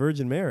Mother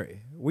Virgin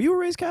Mary. Were you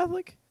raised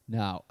Catholic?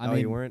 No. I mean,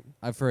 you weren't?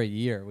 For a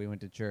year, we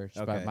went to church,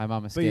 Okay. but my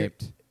mom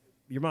escaped.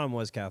 Your mom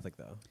was Catholic,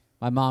 though.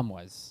 My mom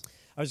was.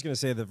 I was going to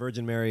say the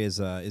Virgin Mary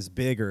is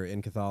bigger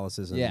in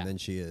Catholicism than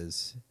she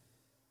is.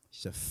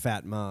 She's a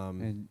fat mom.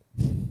 And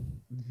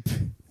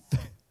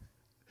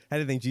How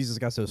do you think Jesus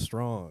got so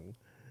strong?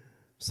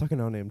 Sucking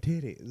on them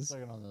titties.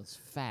 sucking on those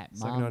fat mom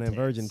Sucking on them tits.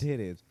 virgin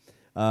titties.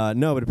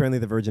 No, but apparently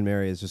the Virgin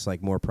Mary is just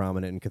more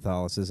prominent in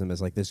Catholicism as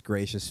this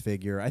gracious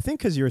figure. I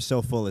think because you're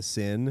so full of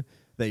sin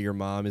that your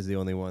mom is the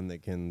only one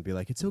that can be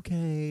like, it's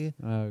okay.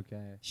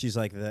 Okay. She's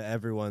like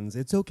everyone's,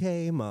 it's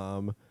okay,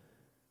 mom.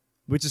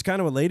 Which is kind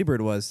of what Lady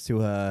Bird was to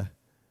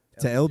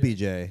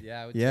LBJ.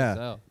 Yeah, I would say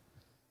so.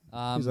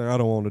 He's like, I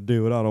don't want to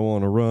do it. I don't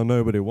want to run.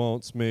 Nobody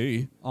wants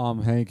me.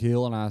 I'm Hank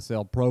Hill, and I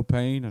sell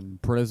propane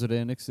and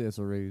president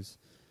accessories.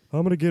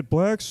 I'm going to get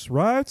blacks'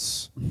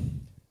 rights.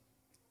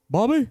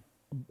 Bobby,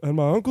 And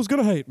my uncle's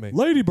going to hate me.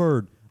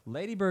 Ladybird.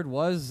 Ladybird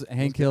was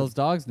Hank Hill's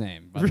dog's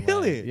name. By the way.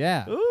 Really?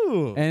 Yeah.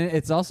 Ooh. And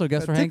it's also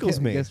guess where Hank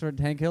me. guess where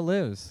Hank Hill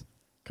lives?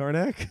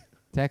 Karnak?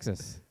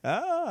 Texas.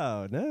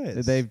 Oh,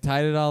 nice. They've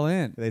tied it all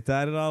in. They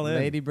tied it all in.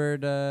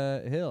 Ladybird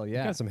Hill.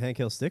 Yeah. Got some Hank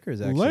Hill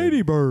stickers, actually.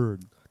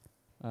 Ladybird.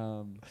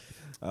 What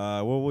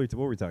were we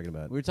talking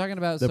about? We were talking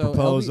about The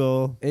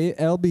proposal.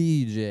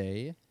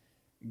 LBJ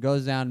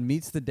goes down,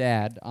 meets the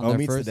dad on their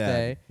meets the first dad.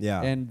 day.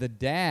 Yeah. And the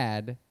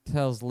dad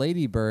tells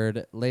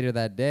Ladybird later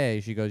that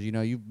day, she goes,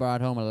 you've brought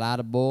home a lot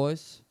of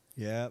boys,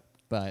 Yep.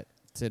 but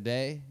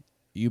today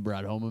you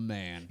brought home a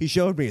man. He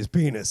showed me his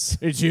penis.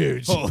 It's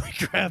huge. Holy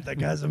crap, that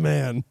guy's a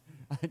man.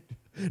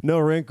 No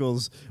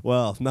wrinkles.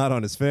 Well, not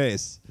on his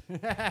face.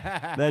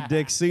 That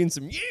dick's seen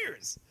some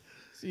years.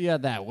 See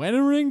that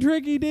wedding ring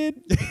trick he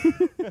did?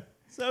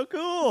 So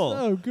cool.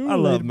 So cool, I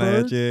love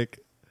Ladybird. magic.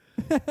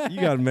 You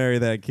got to marry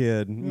that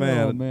kid.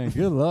 Man. Oh, man.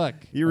 Good luck.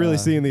 You're really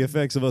seeing the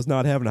effects of us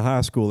not having a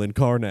high school in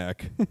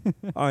Karnak.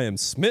 I am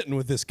smitten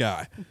with this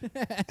guy.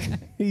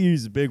 He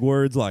uses big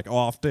words like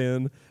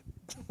often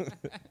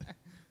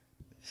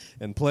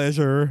and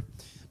pleasure.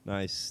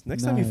 Nice.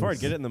 Next time you fart,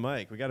 get it in the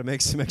mic. We got to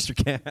make some extra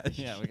cash.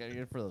 Yeah, we got to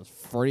get it for those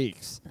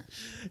freaks.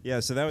 Yeah,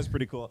 so that was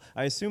pretty cool.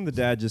 I assume the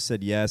dad just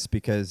said yes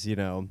because,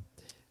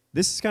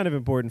 this is kind of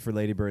important for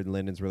Ladybird and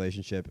Lyndon's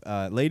relationship.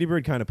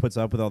 Ladybird kind of puts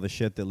up with all the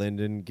shit that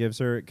Lyndon gives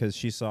her because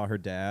she saw her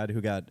dad, who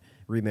got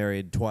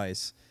remarried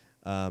twice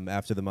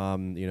after the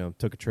mom,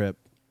 took a trip.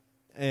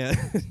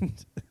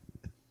 And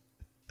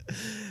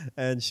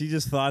and she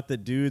just thought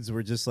that dudes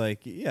were just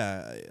like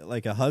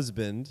a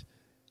husband.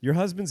 Your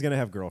husband's going to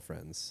have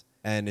girlfriends.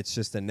 And it's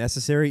just a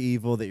necessary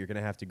evil that you're going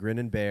to have to grin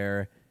and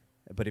bear.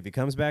 But if he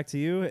comes back to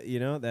you,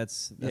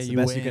 that's the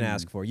best you can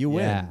ask for. You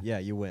win. Yeah,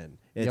 you win.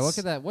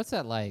 What's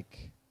that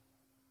like?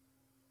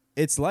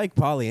 It's like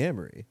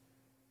polyamory.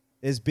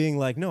 Is being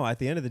like, no, at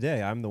the end of the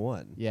day, I'm the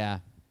one. Yeah.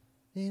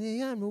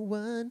 I'm the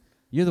one.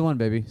 You're the one,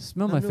 baby.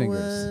 Smell my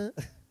fingers.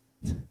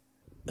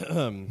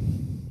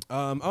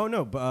 Oh,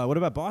 no. What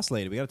about Boss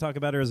Lady? We got to talk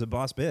about her as a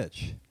boss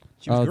bitch.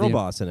 She was girl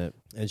boss in it.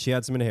 And she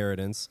had some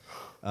inheritance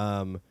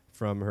from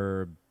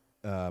her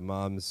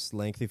mom's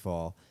lengthy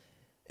fall.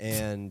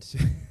 And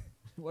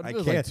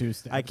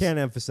I can't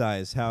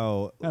emphasize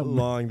how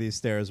long these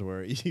stairs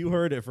were. You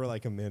heard it for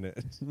like a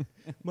minute.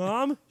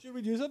 Mom? Should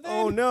we do something?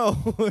 Oh,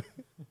 no.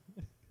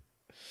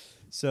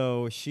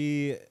 So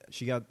she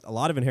got a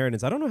lot of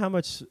inheritance. I don't know how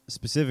much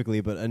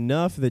specifically, but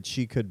enough that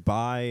she could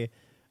buy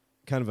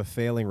kind of a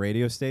failing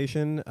radio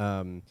station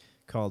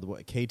called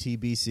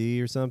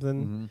KTBC or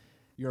something. Mm-hmm.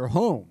 Your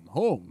home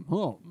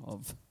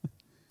of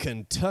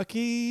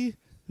Kentucky,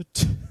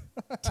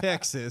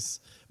 Texas,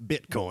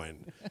 Bitcoin.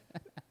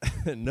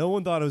 No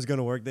one thought it was going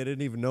to work. They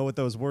didn't even know what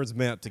those words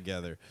meant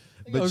together.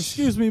 But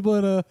excuse me,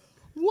 but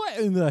what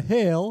in the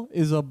hell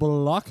is a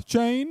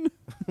blockchain?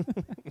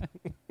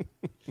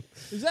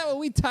 Is that what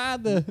we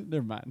tied the...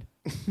 Never mind.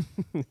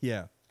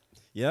 Yeah.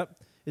 Yep.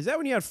 Is that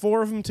when you had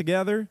 4 of them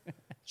together,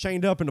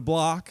 chained up in a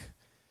block?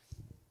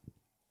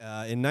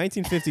 In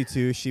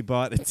 1952, she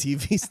bought a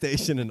TV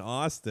station in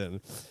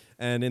Austin.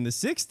 And in the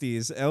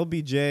 60s,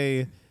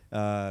 LBJ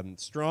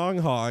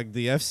strong-hogged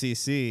the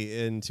FCC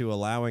into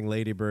allowing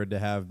Ladybird to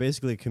have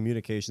basically a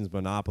communications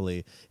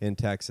monopoly in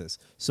Texas.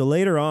 So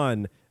later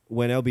on,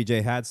 when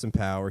LBJ had some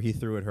power, he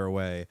threw it her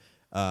way.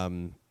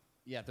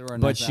 Yeah, there were.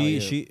 But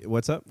she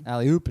what's up?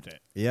 Alley-ooped it.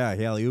 Yeah,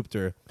 he alley-ooped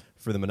her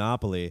for the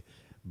monopoly,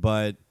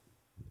 but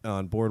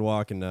on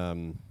Boardwalk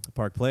and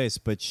Park Place.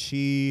 But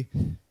she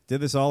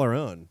did this all her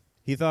own.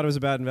 He thought it was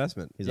a bad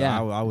investment. He's like,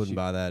 I wouldn't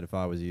buy that if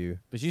I was you.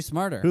 But she's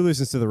smarter. Who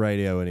listens to the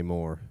radio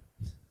anymore?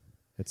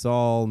 It's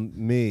all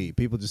me.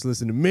 People just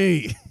listen to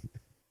me.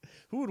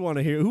 Who on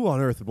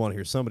earth would want to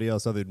hear somebody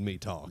else other than me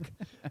talk?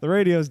 The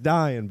radio's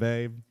dying,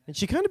 babe. And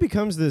she kind of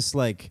becomes this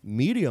like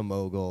media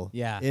mogul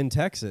in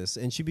Texas,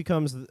 and she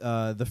becomes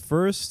the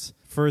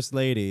first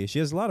lady. She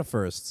has a lot of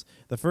firsts.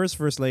 The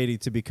first lady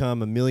to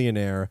become a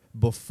millionaire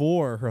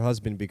before her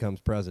husband becomes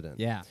president.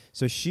 Yeah.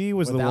 So she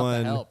was Without the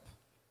one help.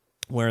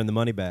 wearing the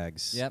money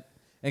bags. Yep.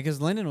 Because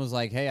Lyndon was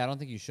like, "Hey, I don't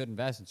think you should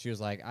invest," and she was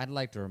like, "I'd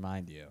like to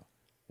remind you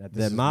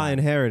that my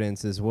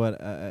inheritance is what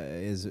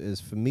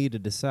is for me to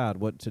decide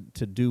what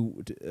to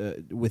do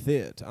with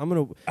it. I'm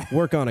gonna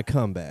work on a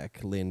comeback,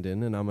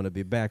 Lyndon, and I'm gonna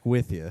be back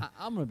with you.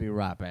 I'm gonna be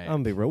right back.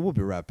 We'll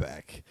be right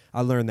back.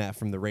 I learned that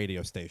from the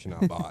radio station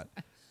I bought.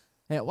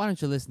 Hey, why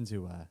don't you listen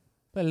to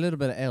play a little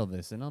bit of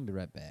Elvis, and I'll be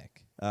right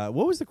back.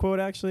 What was the quote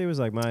actually? It was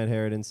like, "My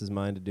inheritance is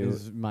mine to do." It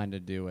was mine to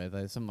do with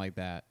something like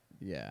that.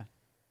 Yeah.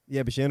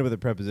 Yeah, but she ended with a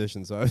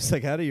preposition, so I was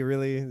like, "How do you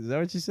really?" Is that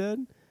what she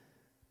said?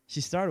 She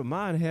started with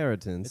my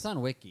inheritance. It's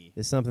on Wiki.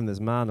 It's something that's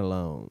mine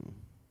alone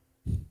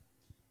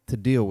to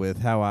deal with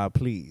how I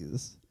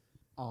please.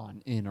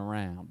 On, in,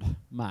 around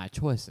my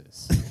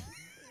choices.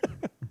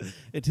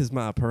 It is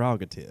my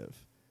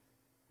prerogative.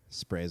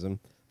 Sprays him.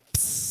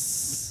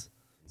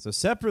 So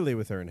separately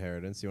with her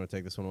inheritance, you want to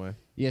take this one away?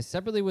 Yeah,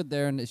 separately with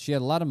she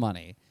had a lot of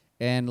money.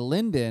 And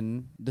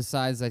Lyndon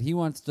decides that he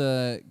wants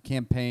to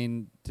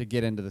campaign to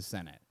get into the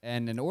Senate.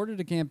 And in order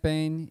to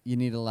campaign, you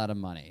need a lot of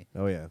money.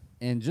 Oh, yeah.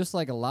 And just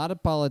like a lot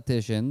of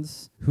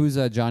politicians, who's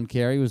John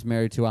Kerry was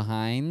married to a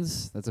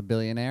Hines. That's a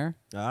billionaire.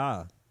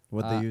 Ah,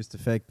 what they used to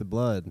fake the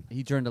blood.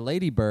 He turned to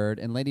Lady Bird,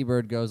 and Lady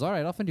Bird goes, all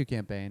right, I'll fund your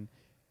campaign.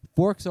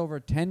 Forks over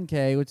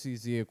 $10K, which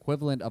is the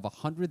equivalent of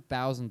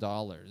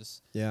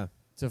 $100,000 Yeah.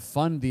 to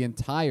fund the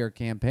entire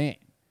campaign.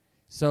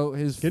 So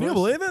his Can you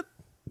believe it?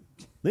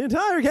 The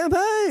entire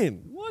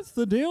campaign. What's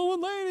the deal with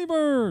Lady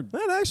Bird?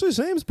 That actually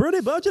seems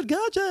pretty budget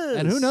conscious.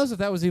 And who knows if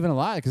that was even a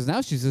lie, because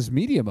now she's this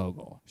media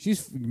mogul.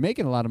 She's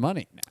making a lot of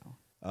money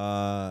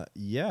now.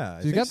 Yeah.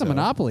 She's got the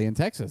monopoly in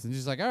Texas, and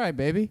she's like, all right,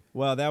 baby.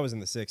 Well, that was in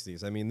the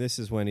 60s. I mean, this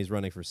is when he's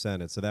running for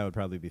Senate, so that would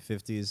probably be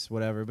 50s,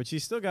 whatever. But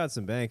she's still got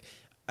some bank.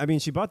 I mean,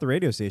 she bought the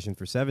radio station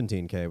for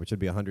 $17K, which would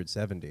be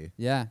 $170.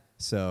 Yeah.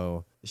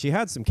 So she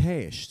had some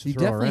cash to She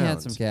throw definitely around.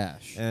 had some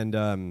cash.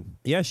 And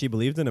yeah, she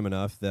believed in him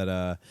enough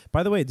that.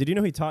 By the way, did you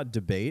know he taught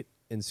debate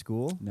in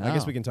school? No. I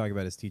guess we can talk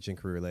about his teaching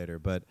career later.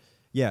 But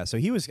yeah, so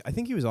he was. I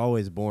think he was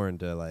always born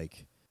to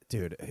like,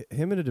 dude,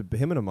 him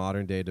in a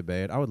modern day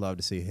debate. I would love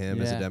to see him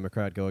as a Yeah.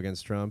 Democrat go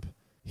against Trump.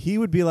 He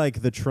would be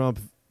like the Trump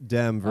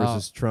Dem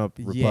versus Trump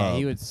Repub. Yeah,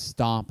 he would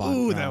stomp on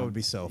Ooh, Trump. that would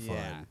be so fun.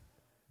 Yeah.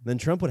 Then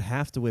Trump would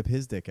have to whip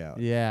his dick out.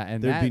 Yeah,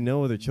 and There'd that be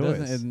no other choice.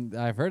 And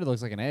I've heard it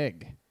looks like an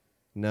egg.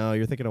 No,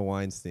 you're thinking of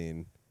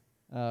Weinstein.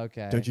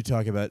 Okay. Don't you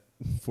talk about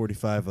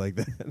 45 like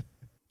that?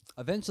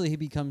 Eventually, he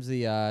becomes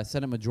the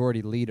Senate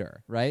Majority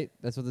Leader, right?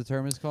 That's what the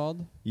term is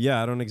called?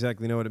 Yeah, I don't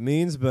exactly know what it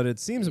means, but it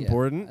seems Yeah.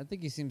 important. I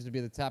think he seems to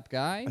be the top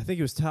guy. I think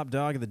he was top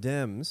dog of the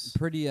Dems.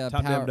 Pretty Top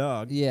damn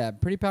dog. Yeah,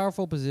 pretty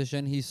powerful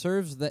position. He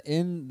serves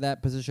in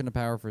that position of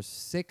power for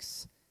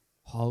 6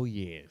 whole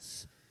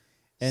years.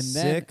 And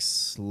then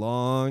 6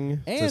 long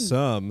to And-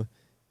 some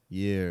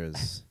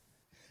years.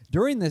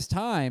 during this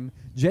time,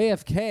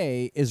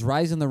 JFK is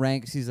rising the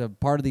ranks. He's a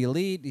part of the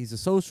elite. He's a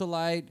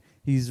socialite.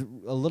 He's a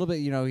little bit,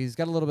 he's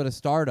got a little bit of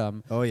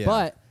stardom. Oh, yeah.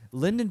 But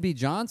Lyndon B.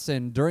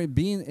 Johnson, during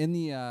being in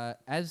the,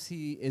 as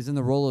he is in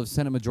the role of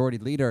Senate Majority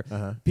Leader,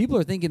 people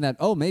are thinking that,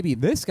 oh, maybe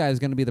this guy is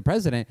going to be the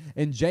president.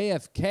 And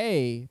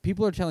JFK,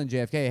 people are telling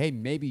JFK, hey,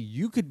 maybe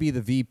you could be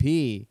the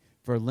VP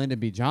for Lyndon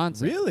B.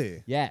 Johnson.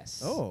 Really?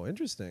 Yes. Oh,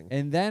 interesting.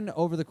 And then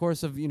over the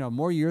course of,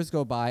 more years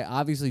go by,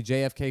 obviously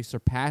JFK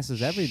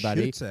surpasses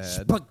everybody. Shoots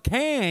ahead.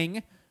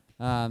 Spakang!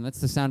 That's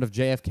the sound of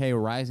JFK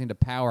rising to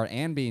power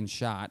and being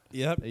shot.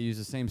 Yep. They use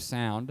the same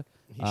sound.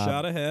 He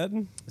shot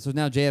ahead. So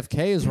now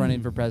JFK is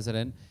running for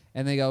president,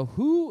 and they go,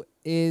 who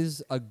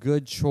is a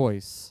good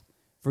choice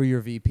for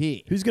your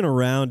VP? Who's going to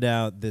round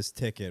out this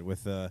ticket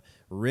with a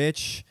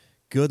rich,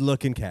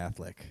 good-looking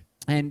Catholic?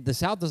 And the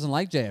South doesn't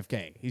like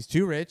JFK. He's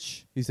too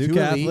rich. He's Too too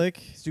Catholic. elite.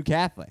 He's too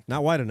Catholic.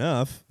 Not white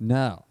enough.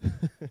 No.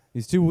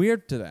 He's too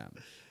weird to them.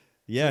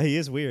 Yeah, he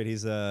is weird.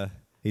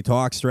 He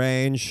talks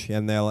strange,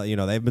 and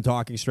they've been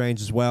talking strange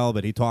as well,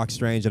 but he talks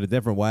strange in a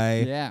different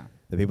way Yeah.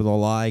 that people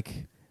don't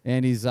like.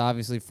 And he's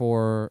obviously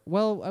I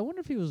wonder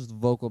if he was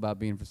vocal about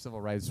being for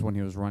civil rights when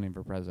he was running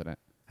for president.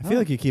 I feel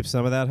like you keep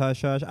some of that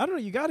hush-hush. I don't know.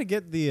 You got to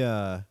get the,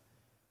 I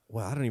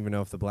don't even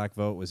know if the black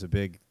vote was a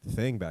big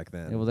thing back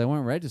then. Yeah, well, they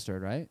weren't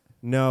registered, right?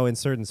 No, in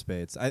certain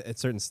states. I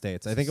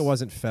think it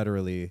wasn't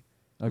federally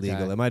Okay.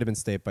 legal. It might have been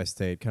state by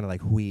state, kind of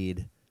like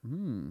weed.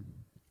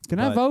 Can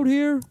I But- vote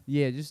here?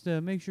 Yeah, just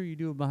make sure you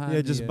do it behind.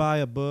 Yeah, just buy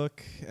a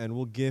book, and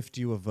we'll gift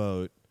you a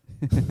vote.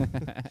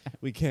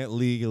 We can't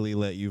legally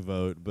let you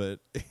vote, but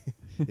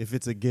if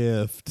it's a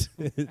gift,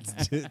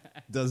 it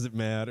doesn't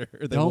matter.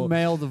 Don't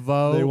mail the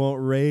vote. They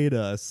won't raid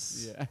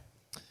us. Yeah.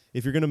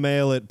 If you're going to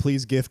mail it,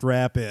 please gift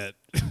wrap it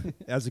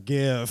as a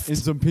gift. And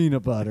some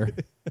peanut butter.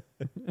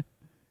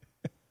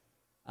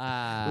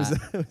 Was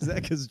that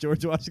because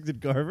George Washington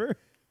Carver?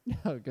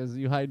 No, because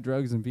you hide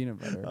drugs in peanut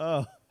butter.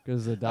 Oh,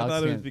 Because the I dogs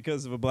thought it was can't.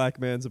 because of a black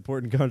man's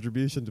important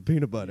contribution to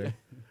peanut butter.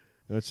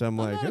 Which I'm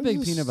like, not a this big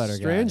is peanut butter guy.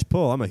 strange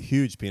pull. I'm a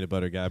huge peanut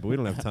butter guy, but we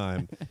don't have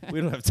time.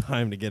 We don't have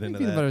time to get I think into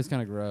peanut that. butter is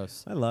kind of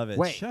gross. I love it.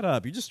 Wait. Shut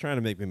up. You're just trying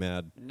to make me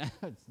mad. No,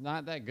 it's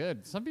not that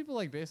good. Some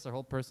people base their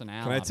whole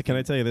personality. Can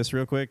I tell you this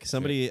real quick?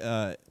 Somebody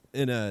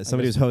somebody guess-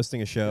 was hosting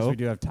a Yes, show. we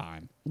do have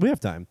time. We have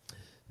time.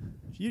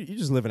 You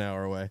just live an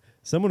hour away.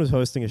 Someone was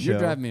hosting a show. You're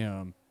driving me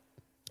home.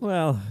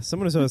 Well,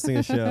 someone was hosting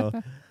a show,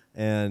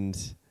 and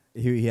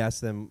he asked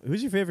them,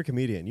 "Who's your favorite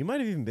comedian?" You might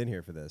have even been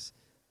here for this.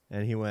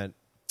 And he went,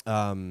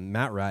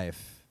 Matt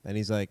Rife. And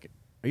he's like,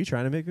 "Are you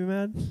trying to make me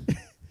mad?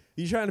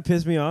 You trying to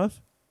piss me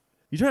off?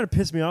 You trying to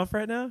piss me off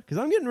right now? Because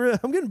I'm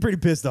getting pretty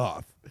pissed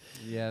off."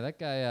 Yeah, that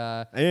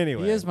guy.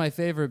 Anyway, He is my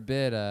favorite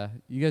bit.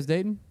 You guys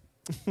dating?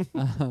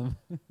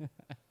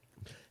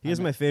 he is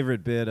my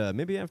favorite bit.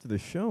 Maybe after the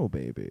show,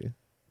 baby.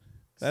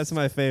 That's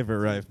my favorite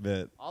Rife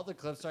bit. All the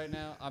clips right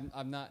now,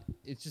 I'm not.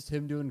 It's just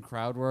him doing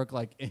crowd work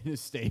like in a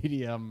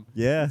stadium.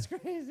 Yeah. It's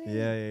crazy.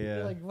 Yeah.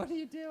 You're like, what are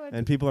you doing?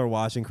 And people are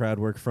watching crowd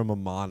work from a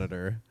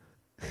monitor.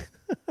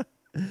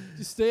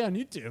 Just stay on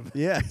YouTube.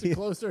 Yeah. It's a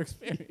closer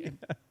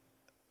experience.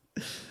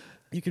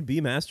 You could be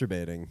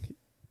masturbating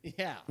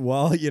Yeah.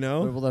 while,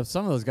 Well,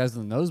 some of those guys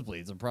in the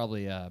nosebleeds are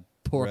probably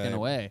porking Right.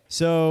 away.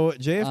 So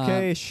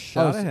JFK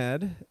shot so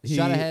ahead. He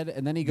shot ahead,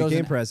 and then he goes became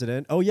and,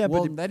 president. Oh yeah,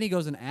 well, but then he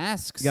goes and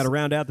asks you got to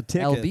round out the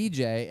ticket.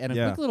 LBJ, and a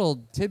Yeah. quick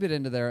little tidbit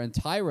into their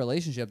entire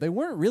relationship. They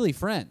weren't really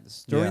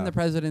friends during Yeah. the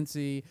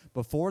presidency,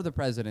 before the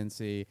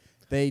presidency.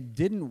 They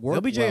didn't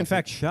work LBJ, well in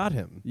fact, shot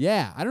him.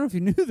 Yeah, I don't know if you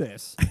knew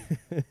this.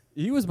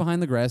 He was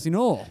behind the grassy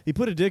knoll. He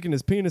put a dick in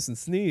his penis and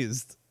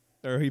sneezed,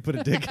 or he put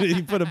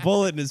a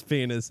bullet in his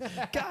penis.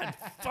 God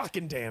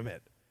fucking damn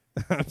it!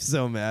 I'm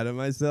so mad at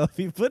myself.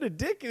 He put a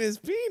dick in his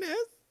penis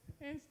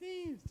And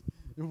sneezed.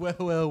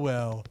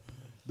 Well.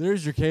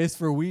 There's your case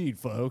for weed,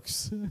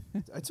 folks.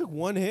 I took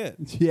one hit.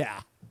 Yeah.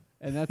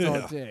 And that's all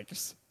Yeah. it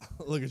takes.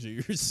 Look at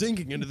you. You're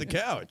sinking into the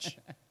couch.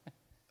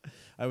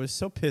 I was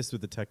so pissed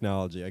with the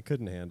technology. I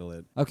couldn't handle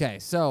it. Okay,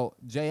 so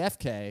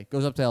JFK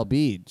goes up to El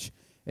Beach,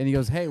 and he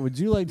goes, "Hey, would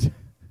you like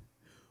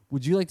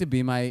to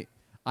be my?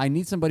 I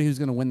need somebody who's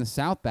going to win the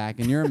South back,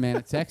 and you're a man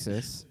of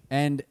Texas."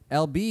 And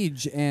El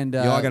Beach and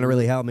Y'all gonna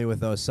really help me with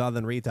those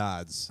southern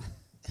retards.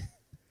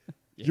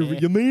 Yeah.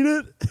 You mean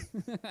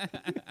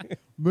it?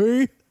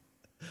 Me?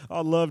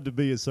 I'd love to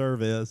be of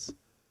service.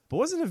 But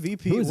wasn't a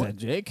VP? who is that,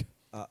 Jake?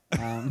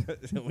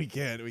 we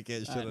can't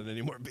shit on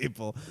any more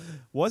people.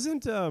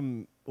 Wasn't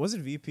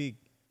VP?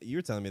 You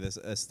were telling me this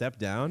a step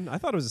down. I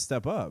thought it was a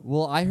step up.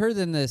 Well, I heard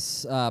in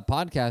this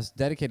podcast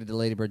dedicated to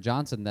Lady Bird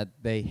Johnson that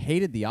they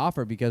hated the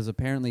offer because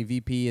apparently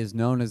VP is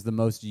known as the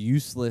most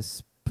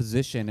useless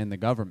position in the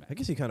government. I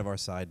guess you kind of are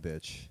side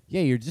bitch.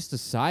 Yeah, you're just a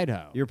side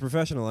hoe. You're a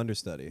professional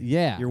understudy.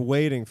 Yeah. You're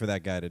waiting for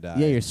that guy to die.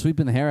 Yeah, you're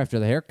sweeping the hair after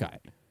the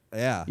haircut.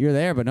 Yeah. You're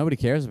there, but nobody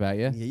cares about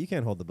you. Yeah, you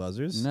can't hold the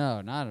buzzers.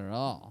 No, not at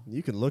all.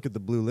 You can look at the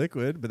blue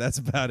liquid, but that's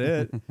about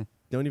it.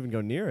 Don't even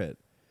go near it.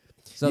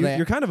 So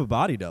You're kind of a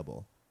body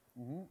double.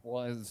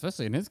 well,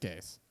 especially in his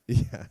case.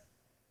 Yeah.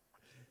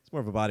 It's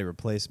more of a body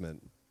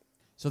replacement.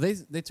 So they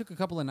took a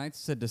couple of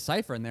nights to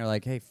decipher, and they're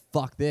like, "Hey,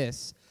 fuck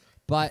this,"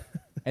 but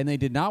and they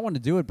did not want to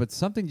do it. But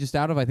something just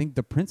out of I think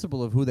the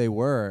principle of who they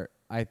were,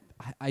 I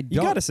don't.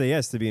 You got to say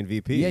yes to being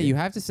VP. Yeah, you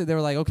have to say. They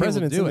were like, "Okay,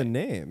 President's we'll do in it."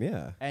 the name,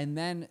 yeah. And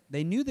then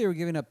they knew they were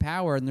giving up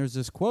power, and there's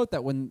this quote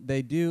that when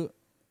they do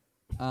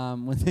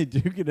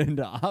get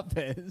into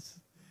office,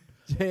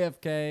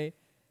 JFK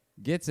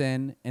gets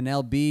in, and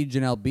El Beach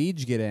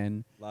get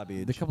in. La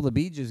Beach. The couple of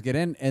Beaches get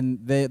in, and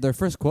their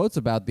first quotes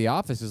about the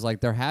office is like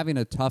they're having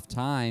a tough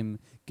time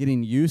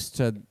getting used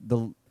to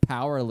the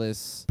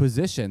powerless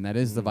position that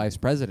is the vice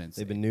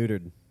presidency. They've been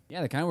neutered.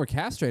 Yeah, they kind of were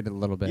castrated a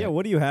little bit. Yeah,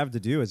 what do you have to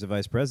do as a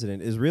vice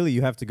president is really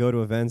you have to go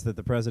to events that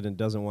the president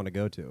doesn't want to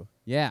go to.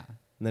 Yeah.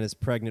 And then his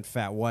pregnant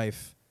fat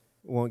wife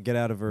won't get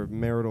out of her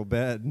marital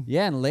bed.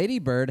 Yeah, and Lady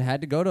Bird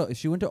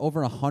she went to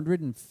over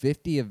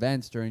 150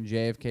 events during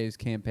JFK's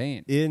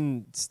campaign.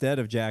 Instead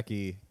of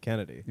Jackie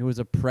Kennedy. It was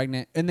a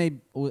pregnant, and I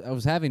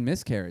was having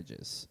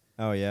miscarriages.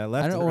 Oh, yeah, I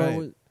left don't and know.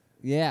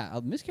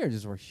 right.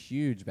 Miscarriages were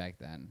huge back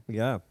then.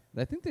 Yeah.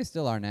 I think they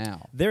still are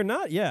now. They're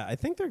not, yeah. I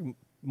think they're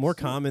more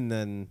common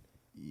than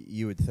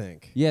you would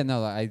think. Yeah,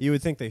 no, You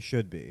would think they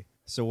should be.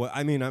 So,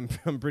 I'm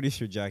pretty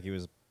sure Jackie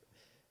was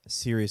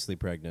seriously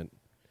pregnant.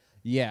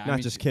 yeah,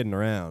 Not just kidding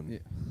around.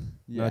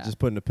 Yeah. Not just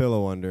putting a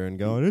pillow under and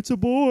going, it's a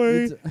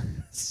boy. It's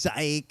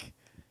Psych.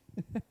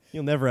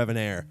 You'll never have an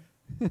heir.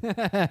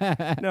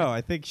 No,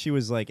 I think she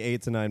was like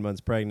 8 to 9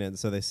 months pregnant,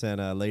 so they sent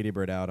Lady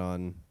Bird out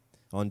on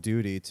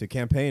duty to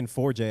campaign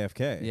for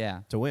JFK.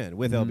 Yeah. To win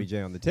with Mhm.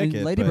 LBJ on the ticket.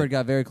 And Lady but- Bird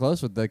got very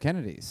close with the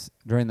Kennedys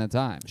during that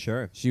time.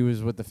 Sure. She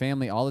was with the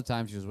family all the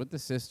time. She was with the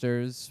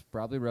sisters,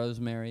 probably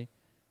Rosemary.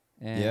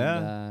 And,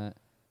 Yeah.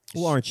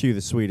 Well, aren't you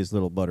the sweetest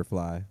little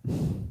butterfly?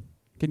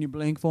 can you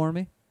blink for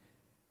me?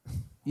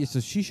 Yeah,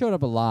 so she showed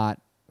up a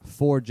lot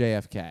for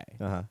JFK,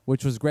 Uh-huh.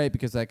 which was great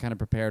because that kind of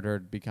prepared her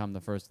to become the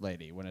first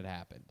lady when it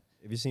happened.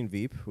 Have you seen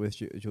Veep?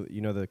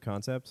 You know the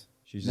concept?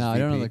 She's No, just I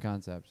don't know VP. the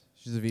concept.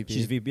 She's a VP.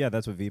 She's VP. Yeah,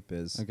 that's what Veep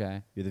is.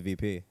 Okay. You're the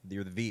VP.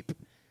 You're the Veep.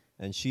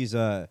 And she's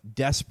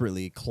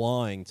desperately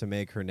clawing to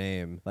make her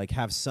name, like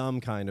have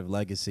some kind of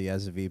legacy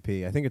as a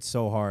VP. I think it's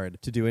so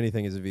hard to do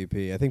anything as a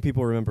VP. I think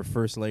people remember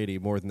First Lady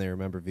more than they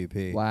remember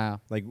VP. Wow.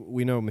 Like,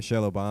 we know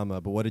Michelle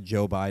Obama, but what did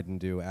Joe Biden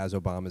do as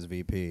Obama's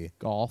VP?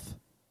 Golf.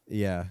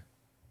 Yeah.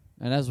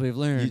 And as we've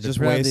learned, You it's just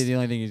probably waste- the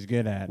only thing he's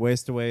good at.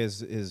 Waste away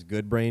his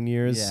good brain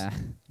years. Yeah.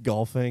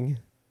 Golfing.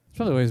 It's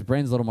probably why his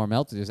brain's a little more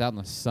melted. He's out in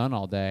the sun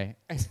all day.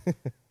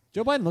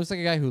 Joe Biden looks like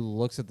a guy who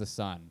looks at the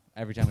sun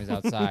every time he's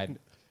outside.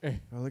 Oh,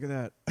 look at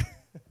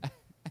that.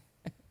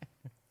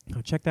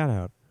 Oh, check that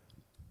out.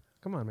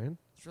 Come on, man.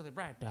 It's really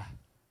bright.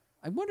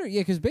 I wonder,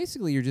 yeah, because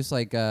basically you're just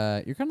like,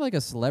 you're kind of like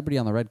a celebrity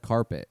on the red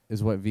carpet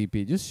is what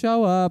VP. Just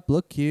show up,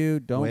 look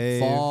cute, don't Wave,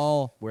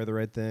 fall Wear the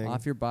right thing.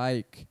 off your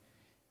bike.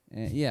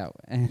 Yeah.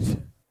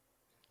 And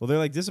Well, they're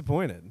like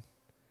disappointed.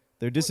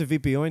 They're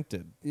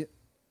disappointed.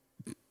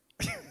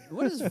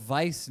 what does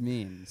Vice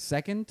mean?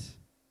 Second?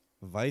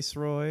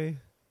 Viceroy,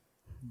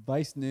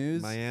 Vice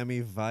News?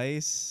 Miami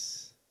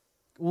Vice.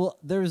 Well,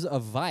 there's a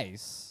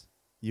Vice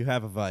You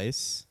have a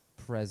vice.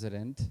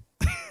 president.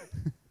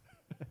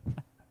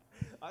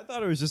 I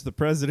thought it was just the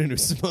president who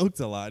smoked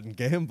a lot and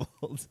gambled.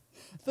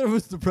 I thought it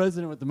was the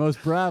president with the most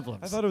problems.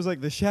 I thought it was like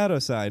the shadow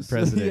side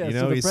president. Yeah, you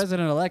know, so the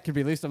president-elect could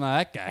be at least I'm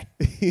not that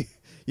guy.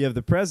 You have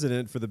the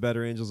president for the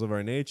better angels of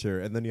our nature,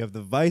 and then you have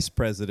the vice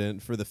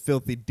president for the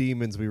filthy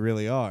demons we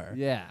really are.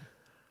 Yeah.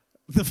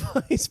 The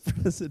vice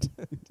president.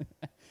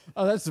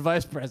 Oh, that's the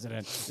vice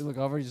president. You look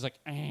over, he's just like,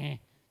 eh.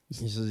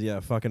 He says, yeah,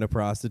 fucking a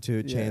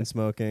prostitute, Yeah. chain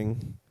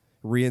smoking,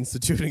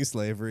 reinstituting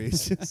slavery.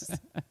 It's just,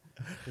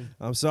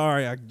 I'm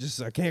sorry, I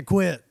can't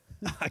quit.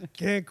 I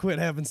can't quit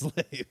having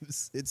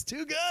slaves. It's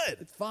too good.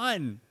 It's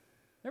fun.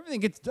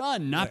 Everything gets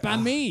done, not by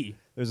me.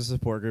 There's a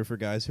support group for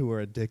guys who are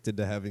addicted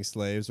to having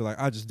slaves. They're like,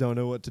 I just don't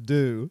know what to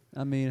do.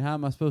 I mean, how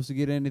am I supposed to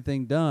get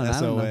anything done? I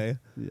don't know. SOA.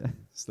 Yeah.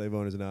 Slave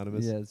Owners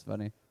Anonymous. Yeah, it's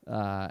funny.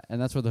 And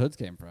that's where the hoods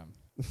came from.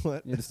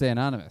 What? You had to stay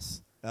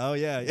anonymous. Oh,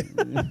 yeah.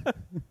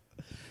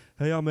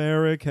 Hey, I'm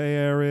Eric. Hey,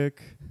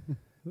 Eric.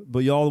 But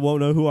y'all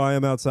won't know who I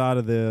am outside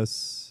of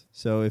this.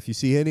 So if you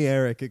see any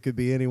Eric, it could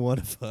be any one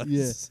of us.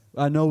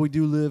 Yeah. I know we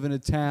do live in a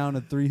town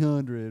of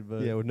 300,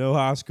 but Yeah, with no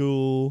high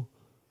school.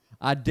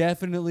 I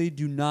definitely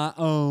do not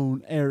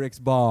own Eric's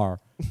bar.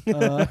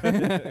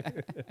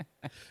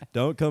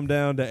 Don't come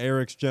down to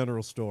Eric's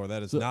General Store.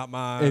 That is not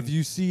mine. If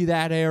you see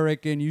that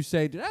Eric and you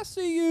say, did I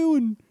see you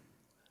in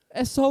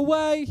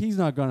SOA? He's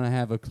not going to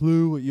have a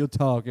clue what you're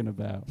talking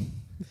about.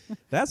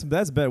 That's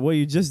better. What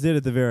you just did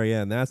at the very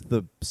end. That's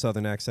the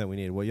southern accent we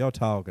need. What y'all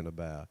talking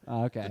about?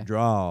 Okay. The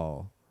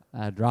draw.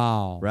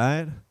 Draw.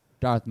 Right?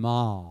 Darth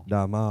Maul.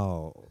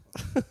 Damal.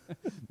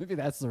 Maybe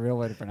that's the real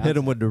way to pronounce Hit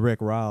him it. with the Rick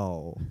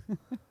Roll.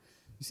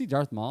 You see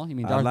Darth Maul? You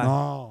mean I Darth like-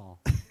 Maul.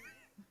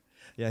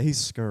 Yeah, he's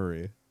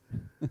scurry.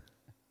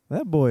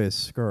 That boy is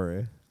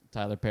scurry.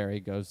 Tyler Perry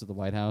goes to the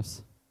White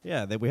House.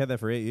 Yeah, we had that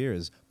for 8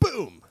 years.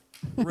 Boom!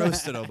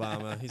 Roasted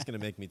Obama. He's going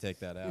to make me take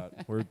that out.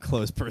 We're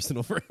close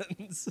personal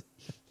friends.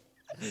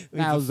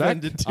 We've How's that?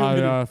 offended too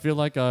many- I feel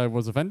like I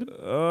was offended.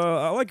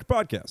 I like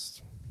your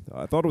podcast.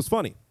 I thought it was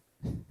funny.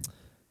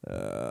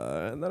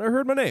 And then I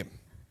heard my name.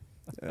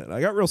 And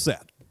I got real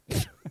sad.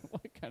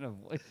 What kind of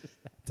voice is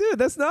that? Dude,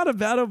 that's not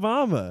about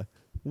Obama.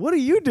 What are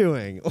you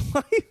doing?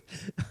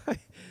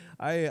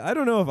 I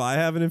don't know if I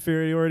have an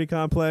inferiority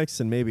complex,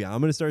 and maybe I'm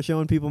going to start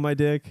showing people my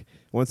dick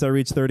once I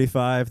reach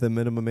 35, the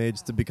minimum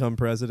age to become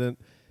president.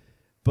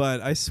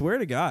 But I swear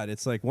to God,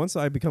 it's like once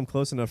I become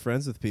close enough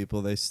friends with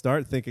people, they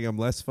start thinking I'm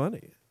less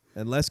funny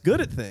and less good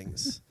at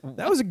things.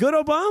 That was a good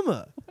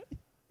Obama.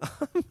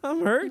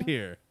 I'm hurt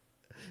here.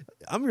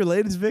 I'm your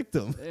latest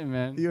victim. Hey,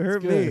 man. You it's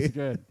hurt good, me. It's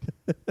good.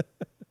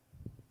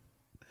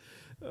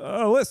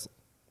 Listen.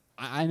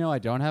 I know I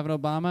don't have an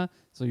Obama,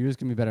 so yours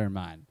can be better than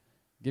mine.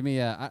 Give me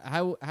a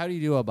how do you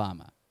do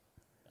Obama?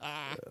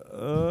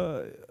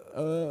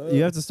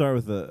 You have to start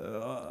with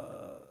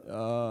the.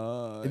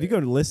 If you go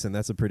to listen,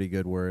 that's a pretty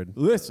good word.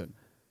 Listen.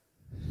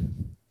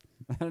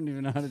 I don't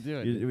even know how to do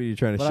it. You're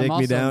trying to But I'm shake me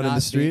also down in not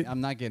the street.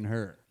 I'm not getting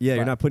hurt. Yeah,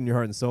 you're But- not putting your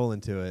heart and soul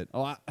into it,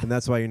 Oh, and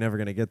that's why you're never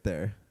gonna get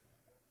there.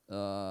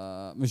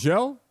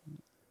 Michelle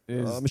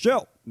is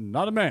Michelle,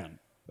 not a man.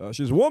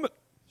 she's a woman.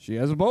 She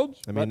has a bulge.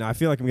 I mean, I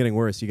feel like I'm getting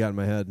worse. You got in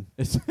my head.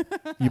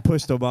 You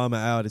pushed Obama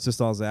out. It's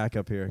just all Zach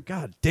up here.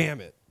 God damn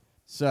it.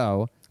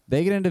 So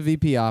they get into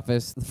VP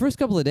office. The first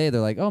couple of days, they're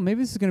like, "Oh,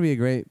 maybe this is going to be a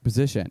great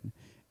position."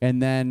 And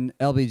then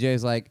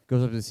LBJ's like,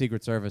 goes up to the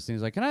Secret Service and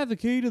he's like, "Can I have the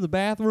key to the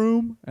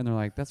bathroom?" And they're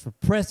like, "That's for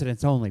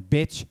presidents only,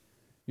 bitch.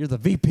 You're the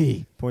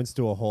VP. Points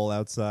to a hole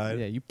outside.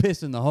 Yeah, you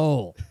piss in the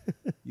hole.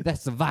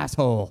 That's the vice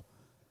hole."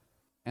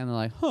 And they're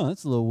like, "Huh,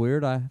 that's a little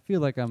weird. I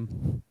feel like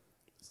I'm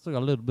still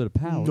got a little bit of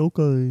power.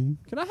 Okay.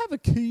 Can I have a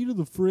key to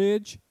the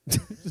fridge?"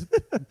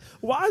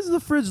 Why is the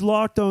fridge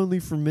locked only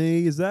for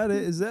me? Is that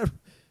it? Is that?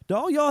 Do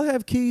all y'all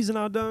have keys and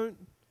I don't?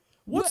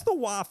 What's the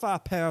Wi-Fi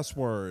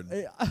password?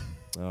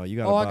 Oh, you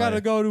got. I gotta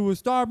go to a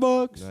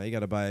Starbucks. No, you got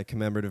to buy a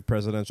commemorative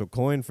presidential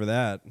coin for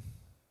that.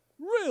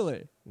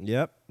 Really?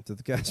 Yep, to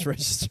the cash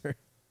register.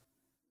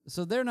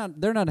 So they're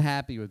not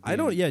happy with. I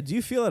don't. Yeah. Do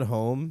you feel at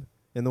home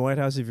in the White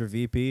House if you're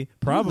VP?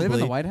 Probably. You live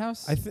in the White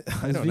House? I As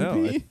don't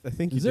know. VP? I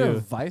think you Is there a do.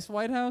 vice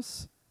White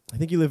House? I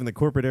think you live in the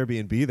corporate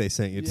Airbnb they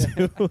sent you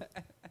to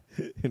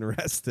in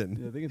Reston.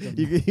 Yeah, I think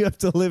it's You have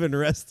to live in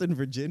Reston,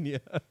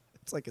 Virginia.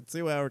 It's like a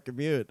 2-hour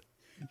commute.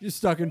 You're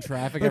stuck in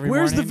traffic Like, every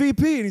where's morning. the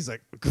VP? And he's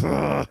like,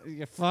 "Ugh."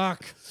 Yeah,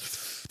 fuck.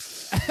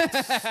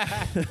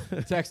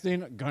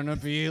 Texting, gonna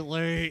be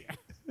late.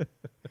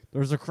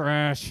 There's a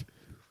crash.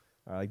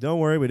 Like, don't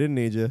worry, we didn't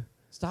need you.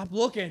 Stop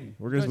looking.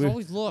 We're You gonna guys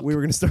always look. We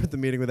were gonna start the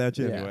meeting without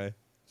you Yeah. anyway.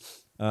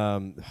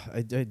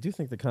 I do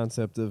think the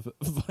concept of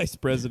vice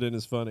president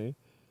is funny.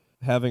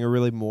 Having a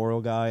really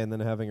moral guy and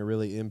then having a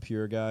really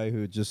impure guy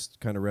who just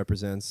kind of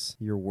represents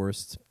your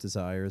worst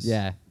desires.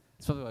 Yeah.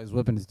 Especially while he's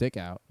whipping his dick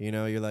out. You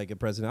know, you're like a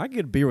president. I could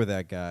get a beer with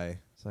that guy.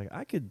 It's like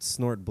I could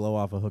snort blow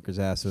off a hooker's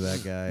ass with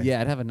that guy. Yeah,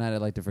 I'd have a night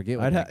I'd like to forget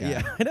with that guy.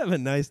 Yeah, I'd have a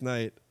nice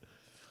night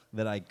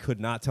that I could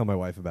not tell my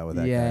wife about with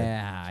that guy.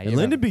 Yeah. And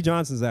Lyndon B.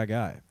 Johnson's that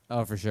guy.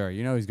 Oh, for sure.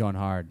 You know he's going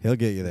hard. He'll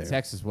get you there.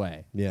 Texas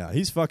way. Yeah,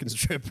 he's fucking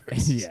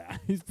strippers. Yeah.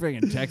 He's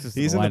bringing Texas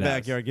to He's the in the White House.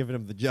 backyard giving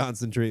him the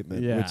Johnson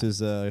treatment, Yeah. which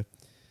is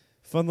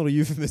Fun little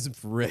euphemism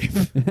for rape.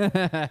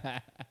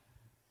 And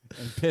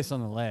piss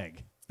on the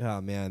leg. Oh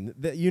man,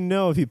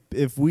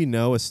 if we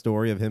know a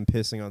story of him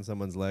pissing on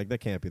someone's leg, that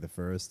can't be the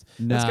first.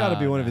 That's got to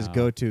be one of his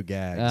go-to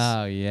gags.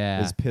 Oh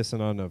yeah. Is pissing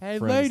on a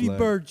friend's leg. Hey,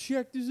 Ladybird,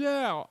 check this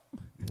out.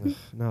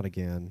 Not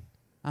again.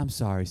 I'm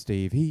sorry,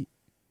 Steve.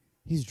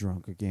 He's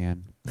drunk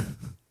again.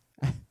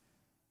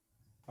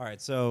 All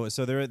right, so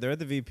they're at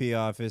the VP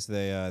office.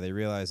 They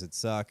realize it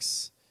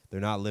sucks. They're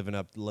not living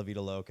up to La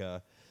Vida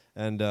Loca.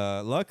 And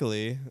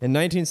luckily, in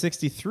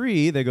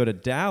 1963, they go to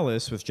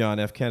Dallas with John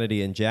F.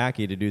 Kennedy and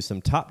Jackie to do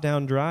some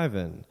top-down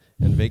driving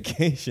and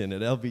vacation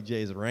at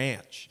LBJ's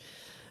ranch.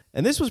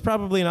 And this was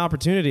probably an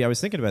opportunity, I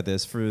was thinking about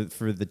this, for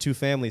the two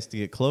families to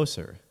get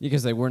closer.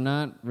 Because they were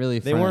not really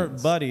They friends.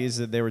 weren't buddies,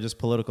 they were just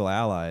political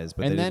allies.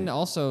 But and then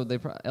also,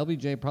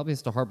 LBJ probably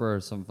has to harbor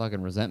some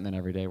fucking resentment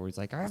every day where he's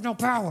like, I have no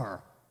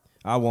power.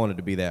 I wanted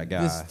to be that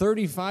guy. This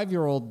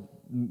 35-year-old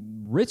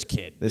rich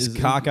kid. This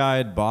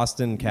cockeyed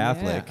Boston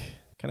Catholic. Yeah.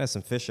 Kind of has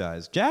some fish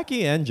eyes.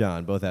 Jackie and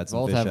John both had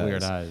some fish eyes. Both have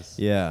weird eyes.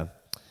 Yeah.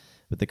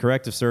 But the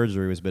corrective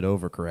surgery was a bit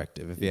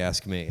overcorrective, if you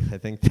ask me. I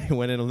think they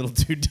went in a little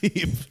too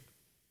deep.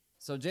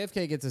 So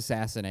JFK gets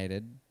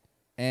assassinated,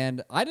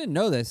 and I didn't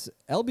know this.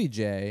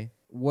 LBJ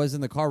was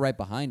in the car right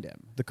behind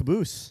him. The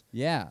caboose.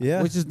 Yeah.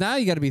 Yeah. Which is now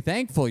you got to be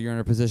thankful you're in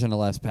a position of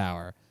less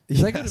power.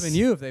 Because that could have been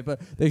you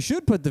if they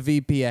should put the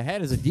VP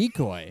ahead as a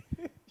decoy,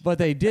 but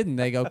they didn't.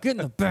 They go, get in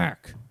the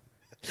back.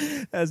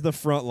 As the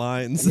front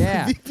lines.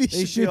 Yeah. The VP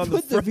They should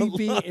put the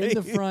VP in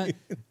the front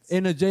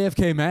in a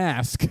JFK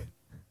mask.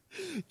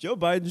 Joe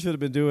Biden should have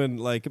been doing,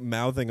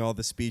 mouthing all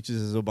the speeches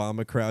as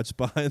Obama crouched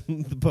behind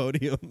the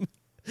podium.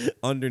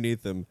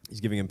 Underneath him, he's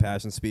giving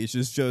impassioned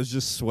speeches. Joe's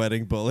just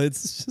sweating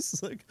bullets,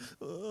 just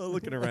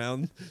looking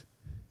around.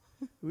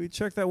 We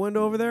check that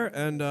window over there,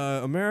 and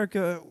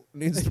America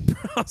needs to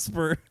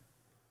prosper.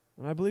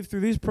 And I believe through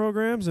these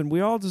programs, and we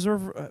all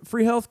deserve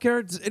free health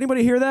care. Does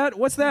anybody hear that?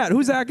 What's that?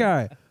 Who's that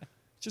guy?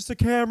 Just a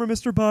camera,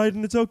 Mr.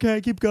 Biden. It's okay.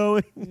 Keep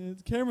going. Yeah,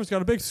 the camera's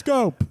got a big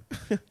scope.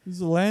 This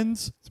is a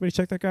lens. Somebody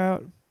check that guy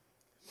out.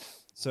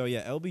 So,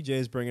 yeah, LBJ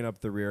is bringing up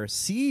the rear,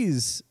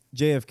 sees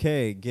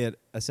JFK get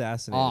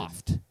assassinated.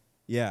 Offed.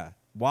 Yeah.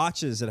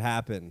 Watches it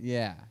happen.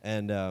 Yeah.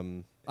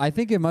 And I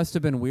think it must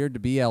have been weird to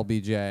be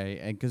LBJ,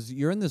 and because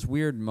you're in this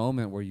weird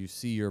moment where you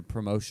see your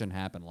promotion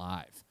happen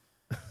live.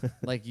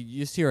 Like, you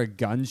just hear a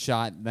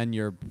gunshot, then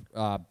your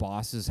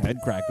boss's head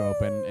crack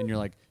open, and you're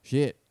like,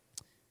 shit,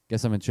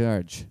 guess I'm in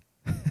charge.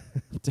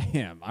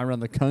 Damn, I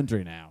run the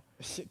country now.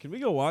 Can we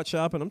go watch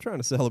shopping? I'm trying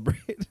to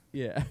celebrate.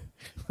 Yeah.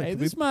 Hey,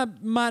 this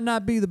might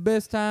not be the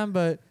best time,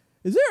 but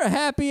is there a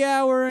happy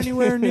hour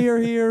anywhere near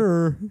here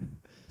or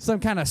some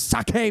kind of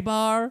sake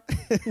bar?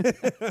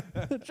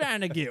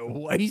 Trying to get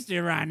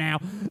wasted right now.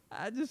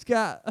 I just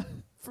got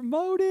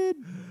promoted.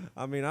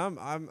 I mean,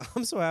 I'm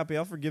so happy.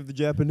 I'll forgive the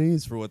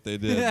Japanese for what they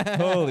did.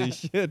 Holy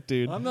shit,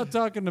 dude. I'm not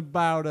talking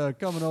about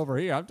coming over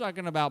here. I'm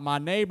talking about my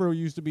neighbor who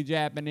used to be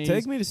Japanese.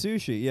 Take me to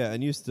sushi. Yeah,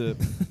 and used to.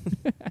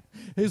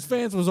 His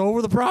fence was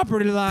over the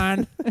property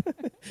line.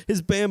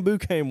 His bamboo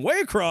came way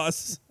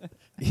across.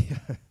 Yeah.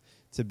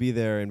 To be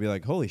there and be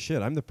like, holy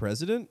shit, I'm the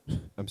president?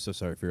 I'm so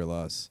sorry for your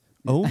loss.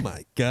 Oh,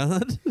 my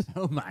God.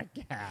 Oh, my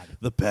God.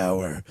 The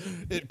power.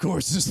 It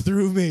courses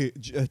through me.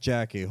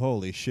 Jackie,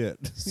 holy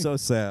shit. So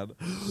sad.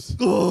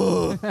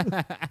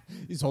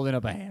 He's holding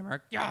up a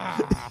hammer.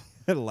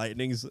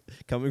 Lightning's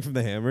coming from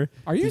the hammer.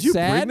 Are you Did you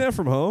sad? bring that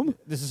from home?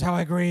 This is how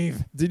I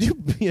grieve. Did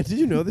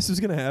you know this was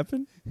going to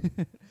happen?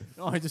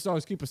 No, I just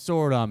always keep a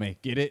sword on me.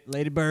 Get it,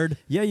 Ladybird?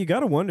 Yeah, you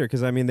got to wonder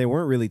because, I mean, they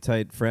weren't really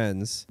tight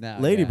friends. No,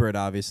 Ladybird,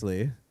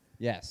 obviously.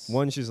 Yes.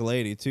 One, she's a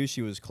lady. Two,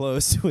 she was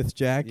close with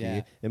Jackie.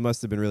 Yeah. It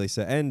must have been really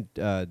sad.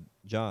 And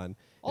John.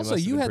 Also,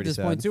 you had this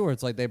point, too, where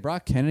it's like they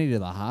brought Kennedy to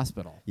the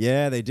hospital.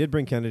 Yeah, they did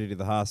bring Kennedy to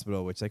the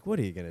hospital, which, what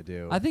are you going to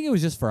do? I think it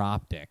was just for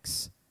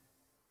optics.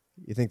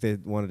 You think they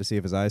wanted to see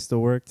if his eyes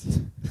still worked?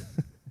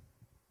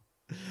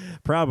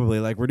 Probably.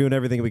 We're doing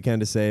everything we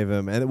can to save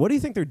him. And what do you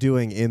think they're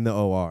doing in the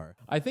OR?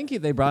 I think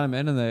they brought him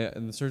in,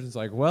 and the surgeon's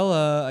like, well,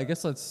 I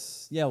guess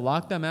let's,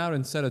 lock them out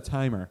and set a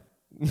timer.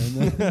 And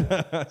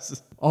then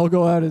I'll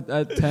go out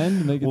at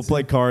 10. We'll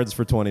play cards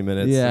for 20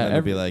 minutes. Yeah, And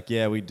then be like,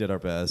 yeah, we did our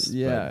best.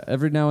 Yeah,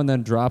 every now and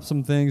then drop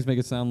some things, make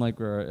it sound like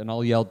and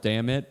I'll yell,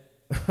 damn it.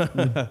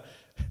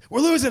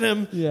 We're losing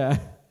him. Yeah.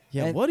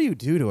 Yeah, And what do you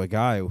do to a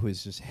guy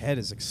whose just head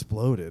is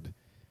exploded?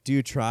 Do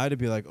you try to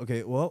be like,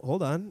 okay, well,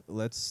 hold on.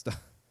 Can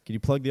you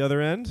plug the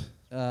other end?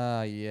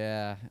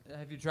 Yeah.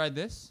 Have you tried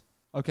this?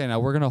 Okay, now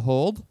we're going to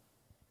hold.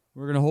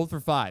 We're going to hold for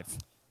 5.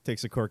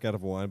 Takes a cork out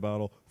of a wine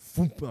bottle.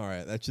 All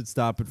right, that should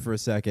stop it for a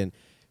second.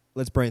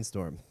 Let's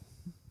brainstorm.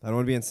 I don't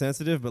want to be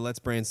insensitive, but let's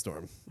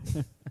brainstorm.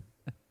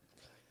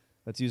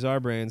 Let's use our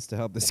brains to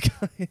help this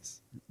guy.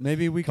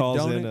 Maybe we can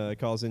donate.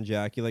 Calls in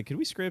Jackie. Could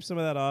we scrape some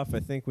of that off?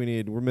 I think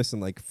we're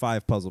missing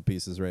 5 puzzle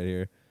pieces right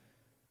here.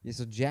 Yeah,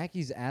 so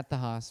Jackie's at the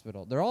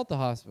hospital. They're all at the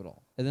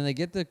hospital, and then they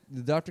get the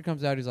doctor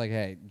comes out. He's like,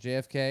 "Hey,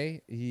 JFK,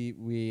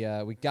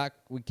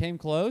 we came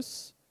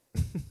close,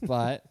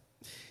 but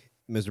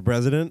Mr.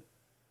 President,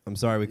 I'm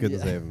sorry we couldn't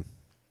save him.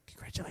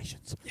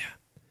 Congratulations." Yeah,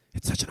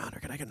 It's such an honor.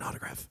 Can I get an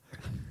autograph?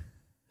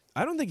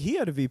 I don't think he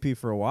had a VP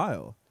for a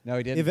while. No,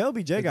 he didn't. If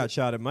LBJ got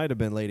shot, it might have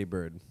been Lady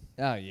Bird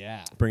Oh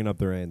yeah. bringing up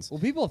the reins. Well,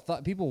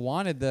 people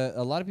wanted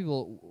a lot of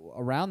people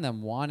around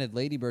them wanted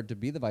Lady Bird to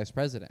be the vice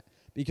president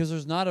because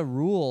there's not a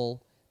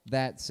rule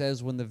that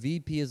says when the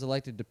VP is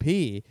elected to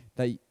P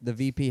that the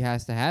VP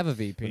has to have a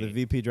VP. When the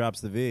VP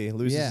drops the V,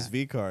 loses his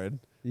V card.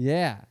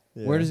 Yeah.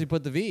 Yeah. Where does he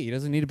put the V? He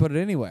doesn't need to put it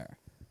anywhere.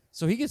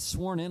 So he gets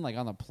sworn in like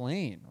on the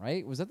plane,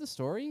 right? Was that the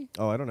story?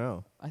 Oh, I don't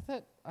know. I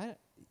thought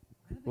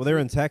Well, they were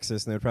in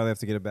Texas, and they'd probably have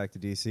to get it back to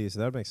D.C., so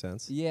that would make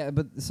sense. Yeah,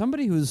 but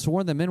somebody who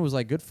sworn them in was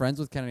like good friends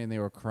with Kennedy, and they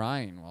were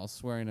crying while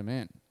swearing him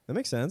in. That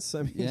makes sense.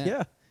 I mean, Yeah.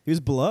 yeah. He was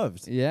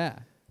beloved Yeah.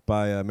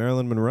 by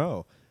Marilyn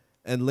Monroe.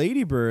 And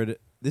Lady Bird,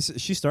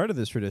 she started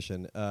this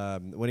tradition.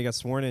 When he got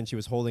sworn in, she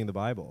was holding the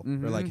Bible,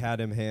 or like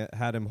had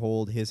him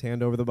hold his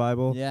hand over the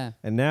Bible. Yeah.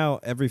 And now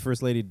every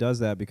first lady does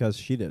that because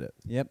she did it.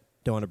 Yep.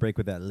 Don't want to break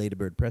with that Lady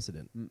Bird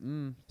precedent.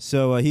 Mm-mm.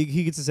 So he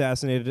gets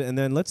assassinated, and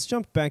then let's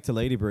jump back to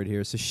Lady Bird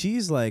here. So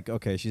she's like,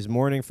 okay, she's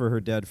mourning for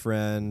her dead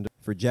friend,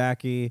 for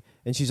Jackie,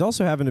 and she's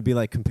also having to be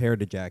like compared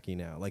to Jackie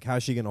now. Like,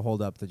 how's she going to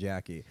hold up to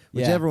Jackie?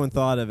 Which Yeah. everyone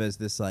thought of as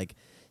this like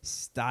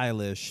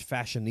stylish,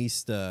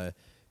 fashionista,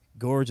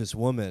 gorgeous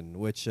woman,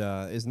 which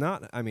is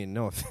not, I mean,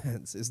 no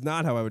offense, is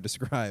not how I would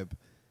describe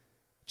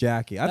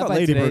Jackie. I Not thought by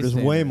Lady Bird today's was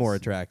way standards. more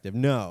attractive.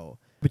 No.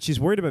 But she's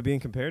worried about being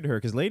compared to her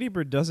because Lady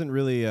Bird doesn't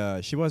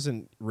really, she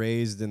wasn't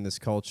raised in this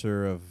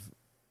culture of,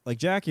 like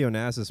Jackie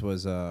Onassis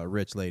was a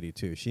rich lady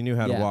too. She knew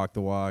how to Yeah. walk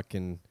the walk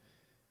and,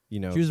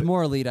 you know. She was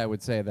more elite, I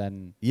would say,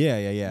 than Yeah.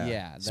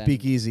 Yeah, then-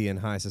 Speak easy in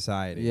high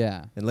society.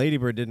 yeah. And Lady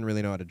Bird didn't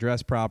really know how to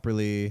dress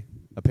properly,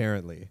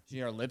 apparently.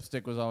 Her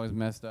lipstick was always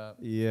messed up.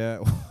 Yeah,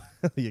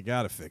 you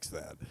got to fix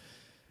that.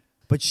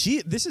 But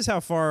this is how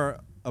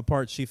far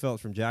apart she felt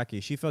from Jackie.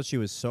 She felt she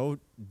was so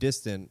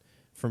distant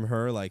from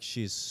her, like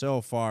she's so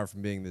far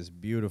from being this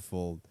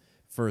beautiful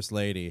first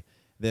lady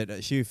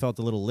that she felt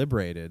a little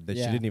liberated that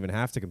she Yeah. didn't even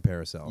have to compare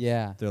herself.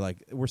 Yeah. They're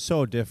like, we're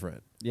so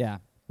different, Yeah.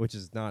 which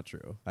is not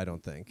true, I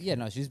don't think. Yeah,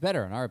 no, she's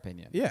better in our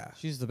opinion. Yeah.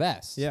 She's the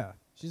best. Yeah.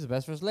 She's the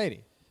best first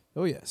lady.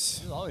 Oh,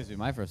 yes. She'll always be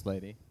my first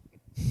lady.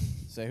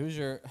 Say, who's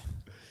your...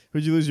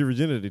 Who'd you lose your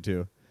virginity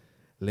to?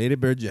 Lady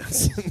Bird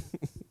Johnson.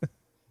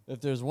 If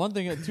there's one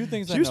thing, two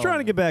things I know... She was trying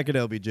to get back at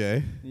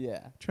LBJ.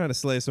 Yeah. Trying to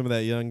slay some of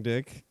that young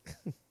dick.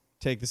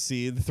 Take the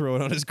seed, throw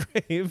it on his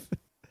grave.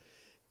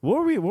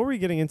 What were we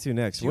getting into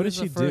next? She What was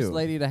did she the first do?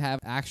 lady to have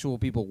actual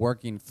people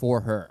working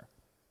for her.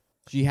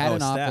 She had Oh, an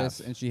staff. office,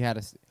 and she had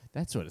a...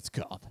 That's what it's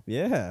called.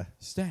 Yeah.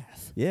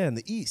 Staff. Yeah, in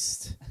the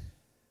East.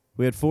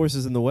 We had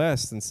forces in the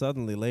West, and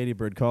suddenly Lady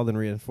Bird called in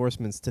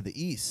reinforcements to the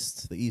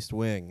East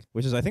Wing,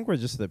 which is, I think, where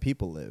just the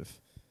people live.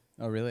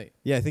 Oh, really?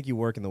 Yeah, I think you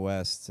work in the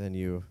West and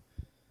you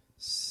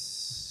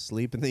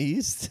sleep in the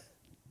East.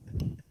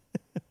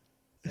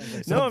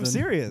 No, I'm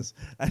serious.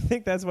 I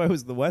think that's why it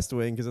was the West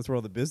Wing, because that's where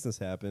all the business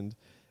happened.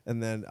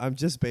 And then I'm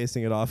just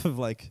basing it off of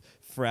like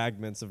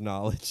fragments of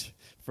knowledge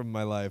from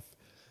my life.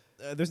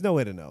 There's no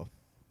way to know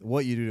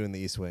what you do in the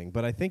East Wing,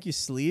 but I think you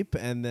sleep,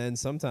 and then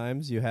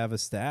sometimes you have a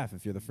staff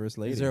if you're the first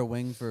lady. Is there a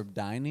wing for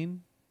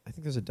dining? I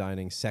think there's a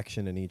dining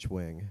section in each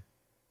wing.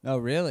 Oh,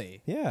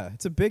 really? Yeah,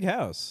 it's a big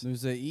house.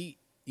 There's a eat.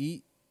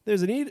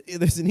 There's an eat place.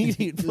 There's an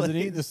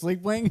eat the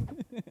sleep wing.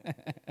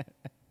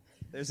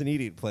 There's an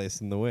eat place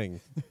in the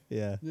wing.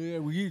 Yeah. Yeah,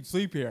 we eat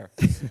sleep here.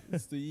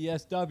 It's the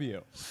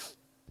ESW.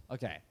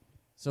 Okay,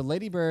 so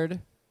Lady Bird.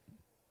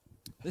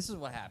 This is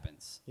what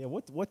happens. Yeah.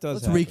 What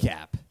does? Let's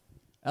recap.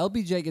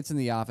 LBJ gets in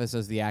the office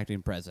as the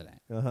acting president.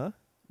 Uh-huh.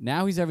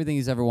 Now he's everything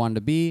he's ever wanted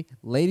to be.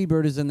 Lady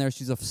Bird is in there.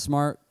 She's a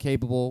smart,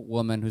 capable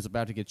woman who's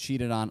about to get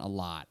cheated on a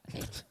lot.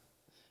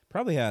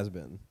 Probably has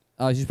been.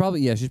 She's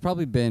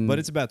probably been. But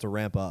it's about to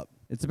ramp up.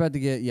 It's about to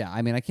get. Yeah,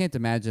 I mean, I can't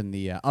imagine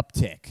the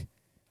uptick.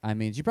 I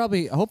mean, she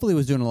probably, hopefully,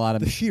 was doing a lot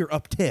of The sheer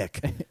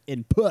uptick.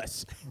 in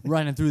puss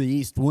running through the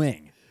East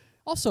Wing.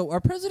 Also, are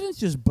presidents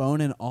just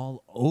boning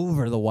all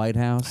over the White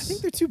House? I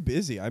think they're too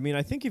busy. I mean,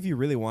 I think if you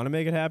really want to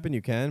make it happen,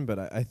 you can.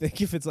 But I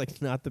think if it's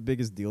like not the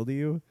biggest deal to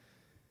you.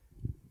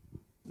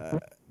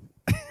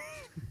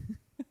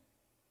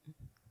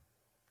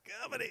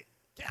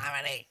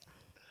 Comedy.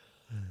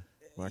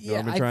 Mark Yeah,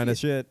 Norman I trying to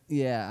feel- shit.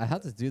 Yeah, I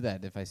have to do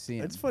that if I see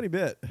him. It's a funny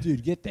bit.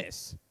 Dude, get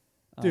this.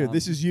 Dude,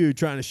 this is you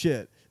trying to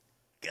shit.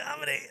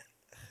 Comedy.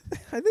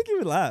 I think he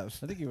would laugh.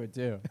 I think you would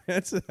too.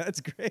 That's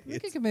great. I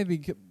think it could maybe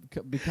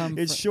become.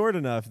 It's short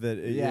enough that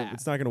Yeah.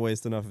 it's not going to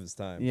waste enough of his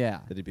time. Yeah.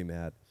 That he'd be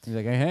mad. He's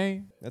like,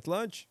 hey, That's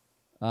lunch.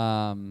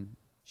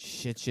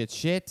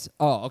 shit.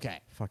 Oh, okay.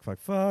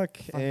 Fuck.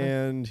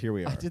 And here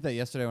we I are. did that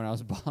yesterday when I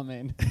was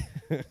bombing.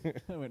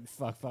 I went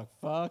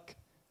fuck.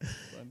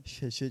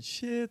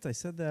 Shit. I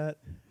said that.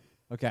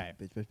 Okay.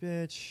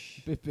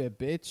 Bitch.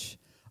 Bitch.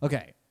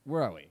 Okay,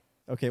 where are we?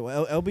 Okay,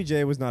 well,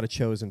 LBJ was not a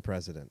chosen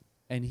president.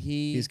 And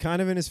He's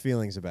kind of in his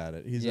feelings about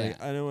it. He's Yeah.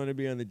 like, I don't want to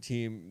be on the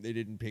team. They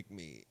didn't pick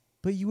me.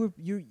 But you were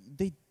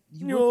picked.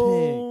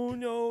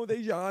 No,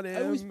 they shot him.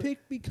 I was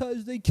picked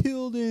because they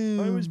killed him.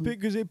 I was picked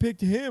because they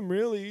picked him,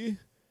 really.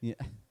 Yeah.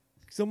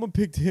 Someone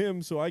picked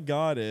him, so I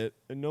got it,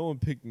 and no one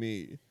picked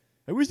me.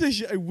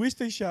 I wish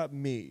they shot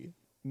me.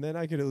 And then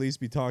I could at least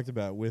be talked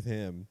about with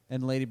him.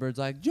 And Lady Bird's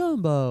like,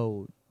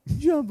 Jumbo,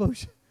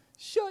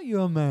 shut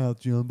your mouth,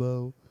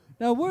 Jumbo.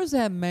 Now, where's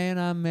that man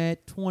I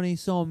met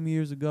 20-some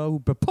years ago who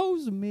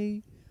proposed to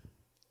me?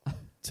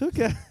 Took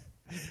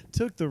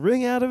the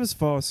ring out of his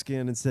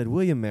foreskin and said,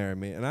 will you marry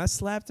me? And I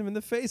slapped him in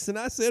the face and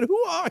I said,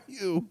 who are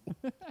you?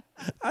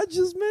 I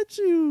just met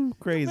you.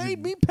 Crazy. You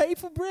made me pay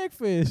for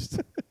breakfast.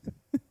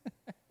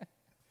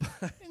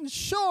 And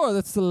sure,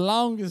 that's the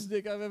longest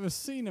dick I've ever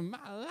seen in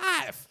my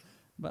life.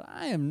 But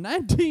I am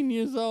 19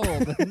 years old,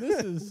 and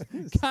this is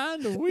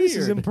kind of weird. This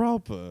is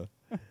improper.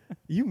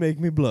 You make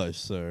me blush,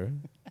 sir.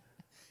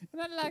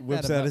 And I like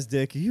Whips that out his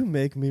dick. You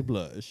make me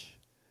blush.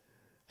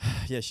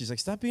 Yeah, she's like,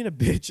 stop being a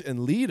bitch and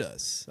lead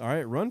us. All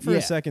right, run for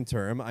a second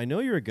term. I know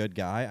you're a good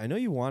guy. I know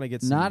you want to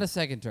get some... Not a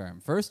second term.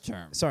 First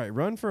term. Sorry,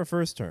 run for a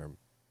first term.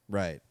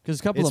 Right. Because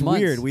a couple of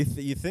months... It's weird.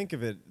 You think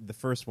of it, the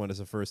first one as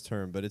a first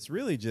term, but it's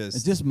really just...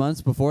 It's just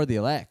months before the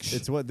election.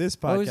 It's what this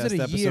podcast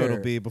episode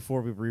will be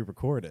before we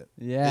re-record it.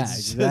 Yeah,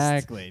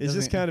 exactly. It's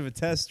just kind of a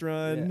test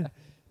run.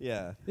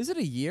 Yeah. Is it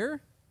a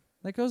year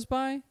that goes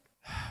by?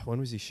 When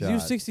was he shot? He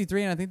was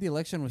 63, and I think the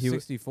election was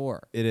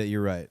 64.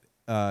 You're right.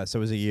 So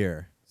it was a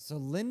year. So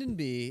Lyndon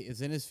B.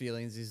 is in his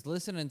feelings. He's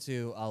listening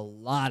to a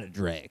lot of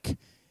Drake.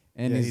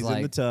 And he's like,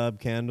 in the tub,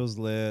 candles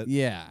lit.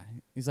 Yeah.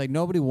 He's like,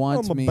 nobody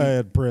wants me. I'm a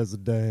bad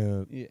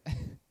president. Yeah.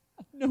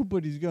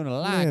 Nobody's going to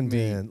like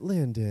me.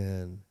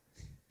 Lyndon.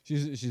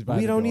 She's by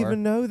We the don't door.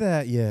 even know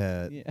that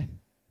yet. Yeah.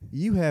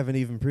 You haven't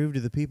even proved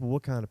to the people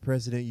what kind of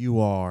president you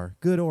are,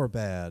 good or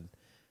bad.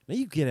 Now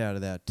you get out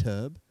of that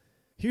tub.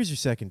 Here's your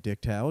second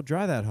dick towel.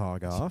 Dry that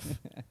hog off.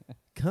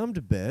 Come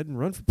to bed and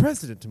run for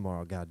president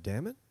tomorrow,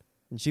 goddammit.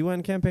 And she went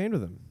and campaigned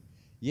with him.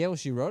 Yeah, well,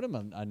 she wrote him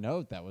a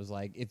note that was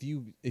like, if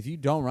you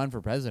don't run for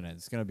president,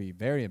 it's going to be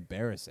very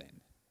embarrassing.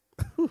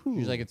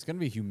 She's like, it's going to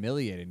be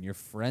humiliating. Your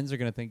friends are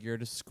going to think you're a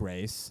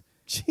disgrace.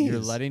 Jeez. You're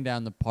letting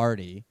down the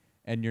party,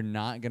 and you're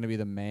not going to be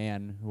the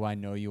man who I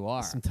know you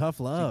are. Some tough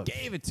love.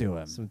 She gave it to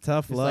him. Some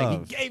tough It's love.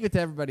 like he gave it to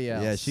everybody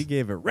else. Yeah, she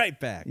gave it right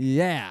back.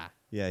 Yeah.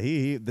 Yeah,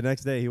 he the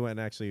next day he went and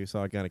actually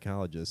saw a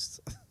gynecologist.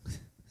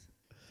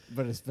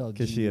 But it's spelled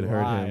Because she had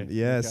heard him.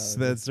 Yes,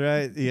 that's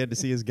right. He had to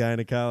see his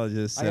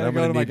gynecologist. I gotta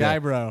go to my guy,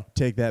 bro.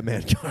 Take that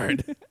man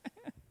card.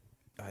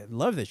 I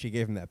love that she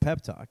gave him that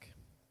pep talk.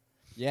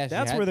 Yeah,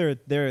 that's where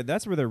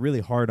they're really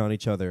hard on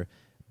each other.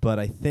 But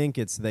I think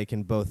they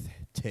can both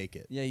take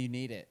it. Yeah, you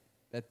need it.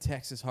 That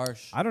text is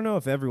harsh. I don't know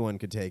if everyone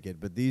could take it,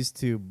 but these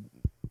two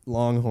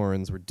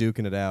Longhorns were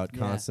duking it out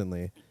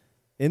constantly.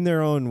 In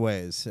their own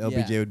ways.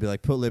 LBJ would be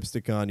like, put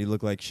lipstick on, you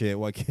look like shit.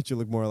 Why can't you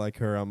look more like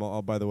her?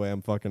 By the way,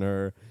 I'm fucking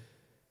her.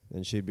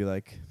 And she'd be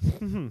like,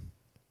 and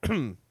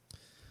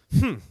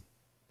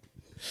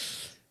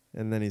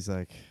then he's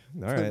like,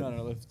 all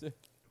right.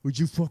 Would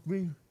you fuck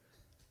me?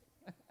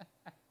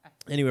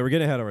 Anyway, we're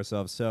getting ahead of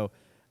ourselves. So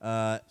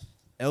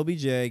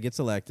LBJ gets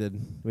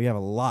elected. We have a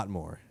lot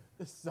more.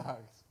 This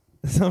sucks.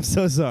 I'm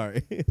so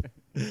sorry.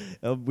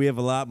 We have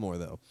a lot more,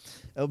 though.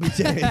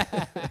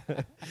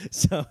 LBJ.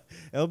 So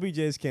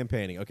LBJ's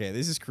campaigning. Okay,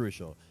 this is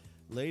crucial.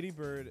 Lady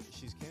Bird,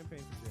 she's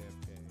campaigning for JFK.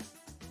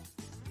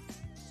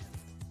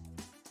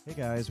 Hey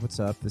guys, what's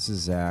up? This is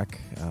Zach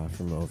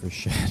from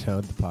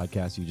Overshadowed, the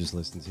podcast you just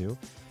listened to.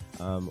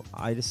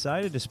 I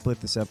decided to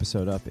split this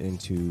episode up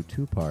into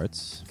two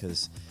parts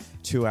because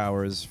 2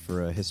 hours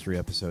for a history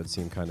episode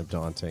seemed kind of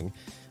daunting.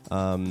 So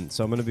I'm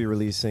going to be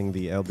releasing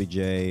the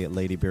LBJ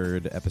Lady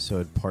Bird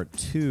episode part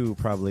 2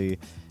 probably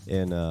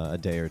in a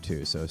day or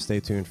two. So stay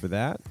tuned for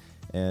that,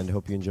 and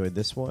hope you enjoyed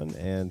this one,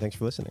 and thanks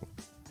for listening.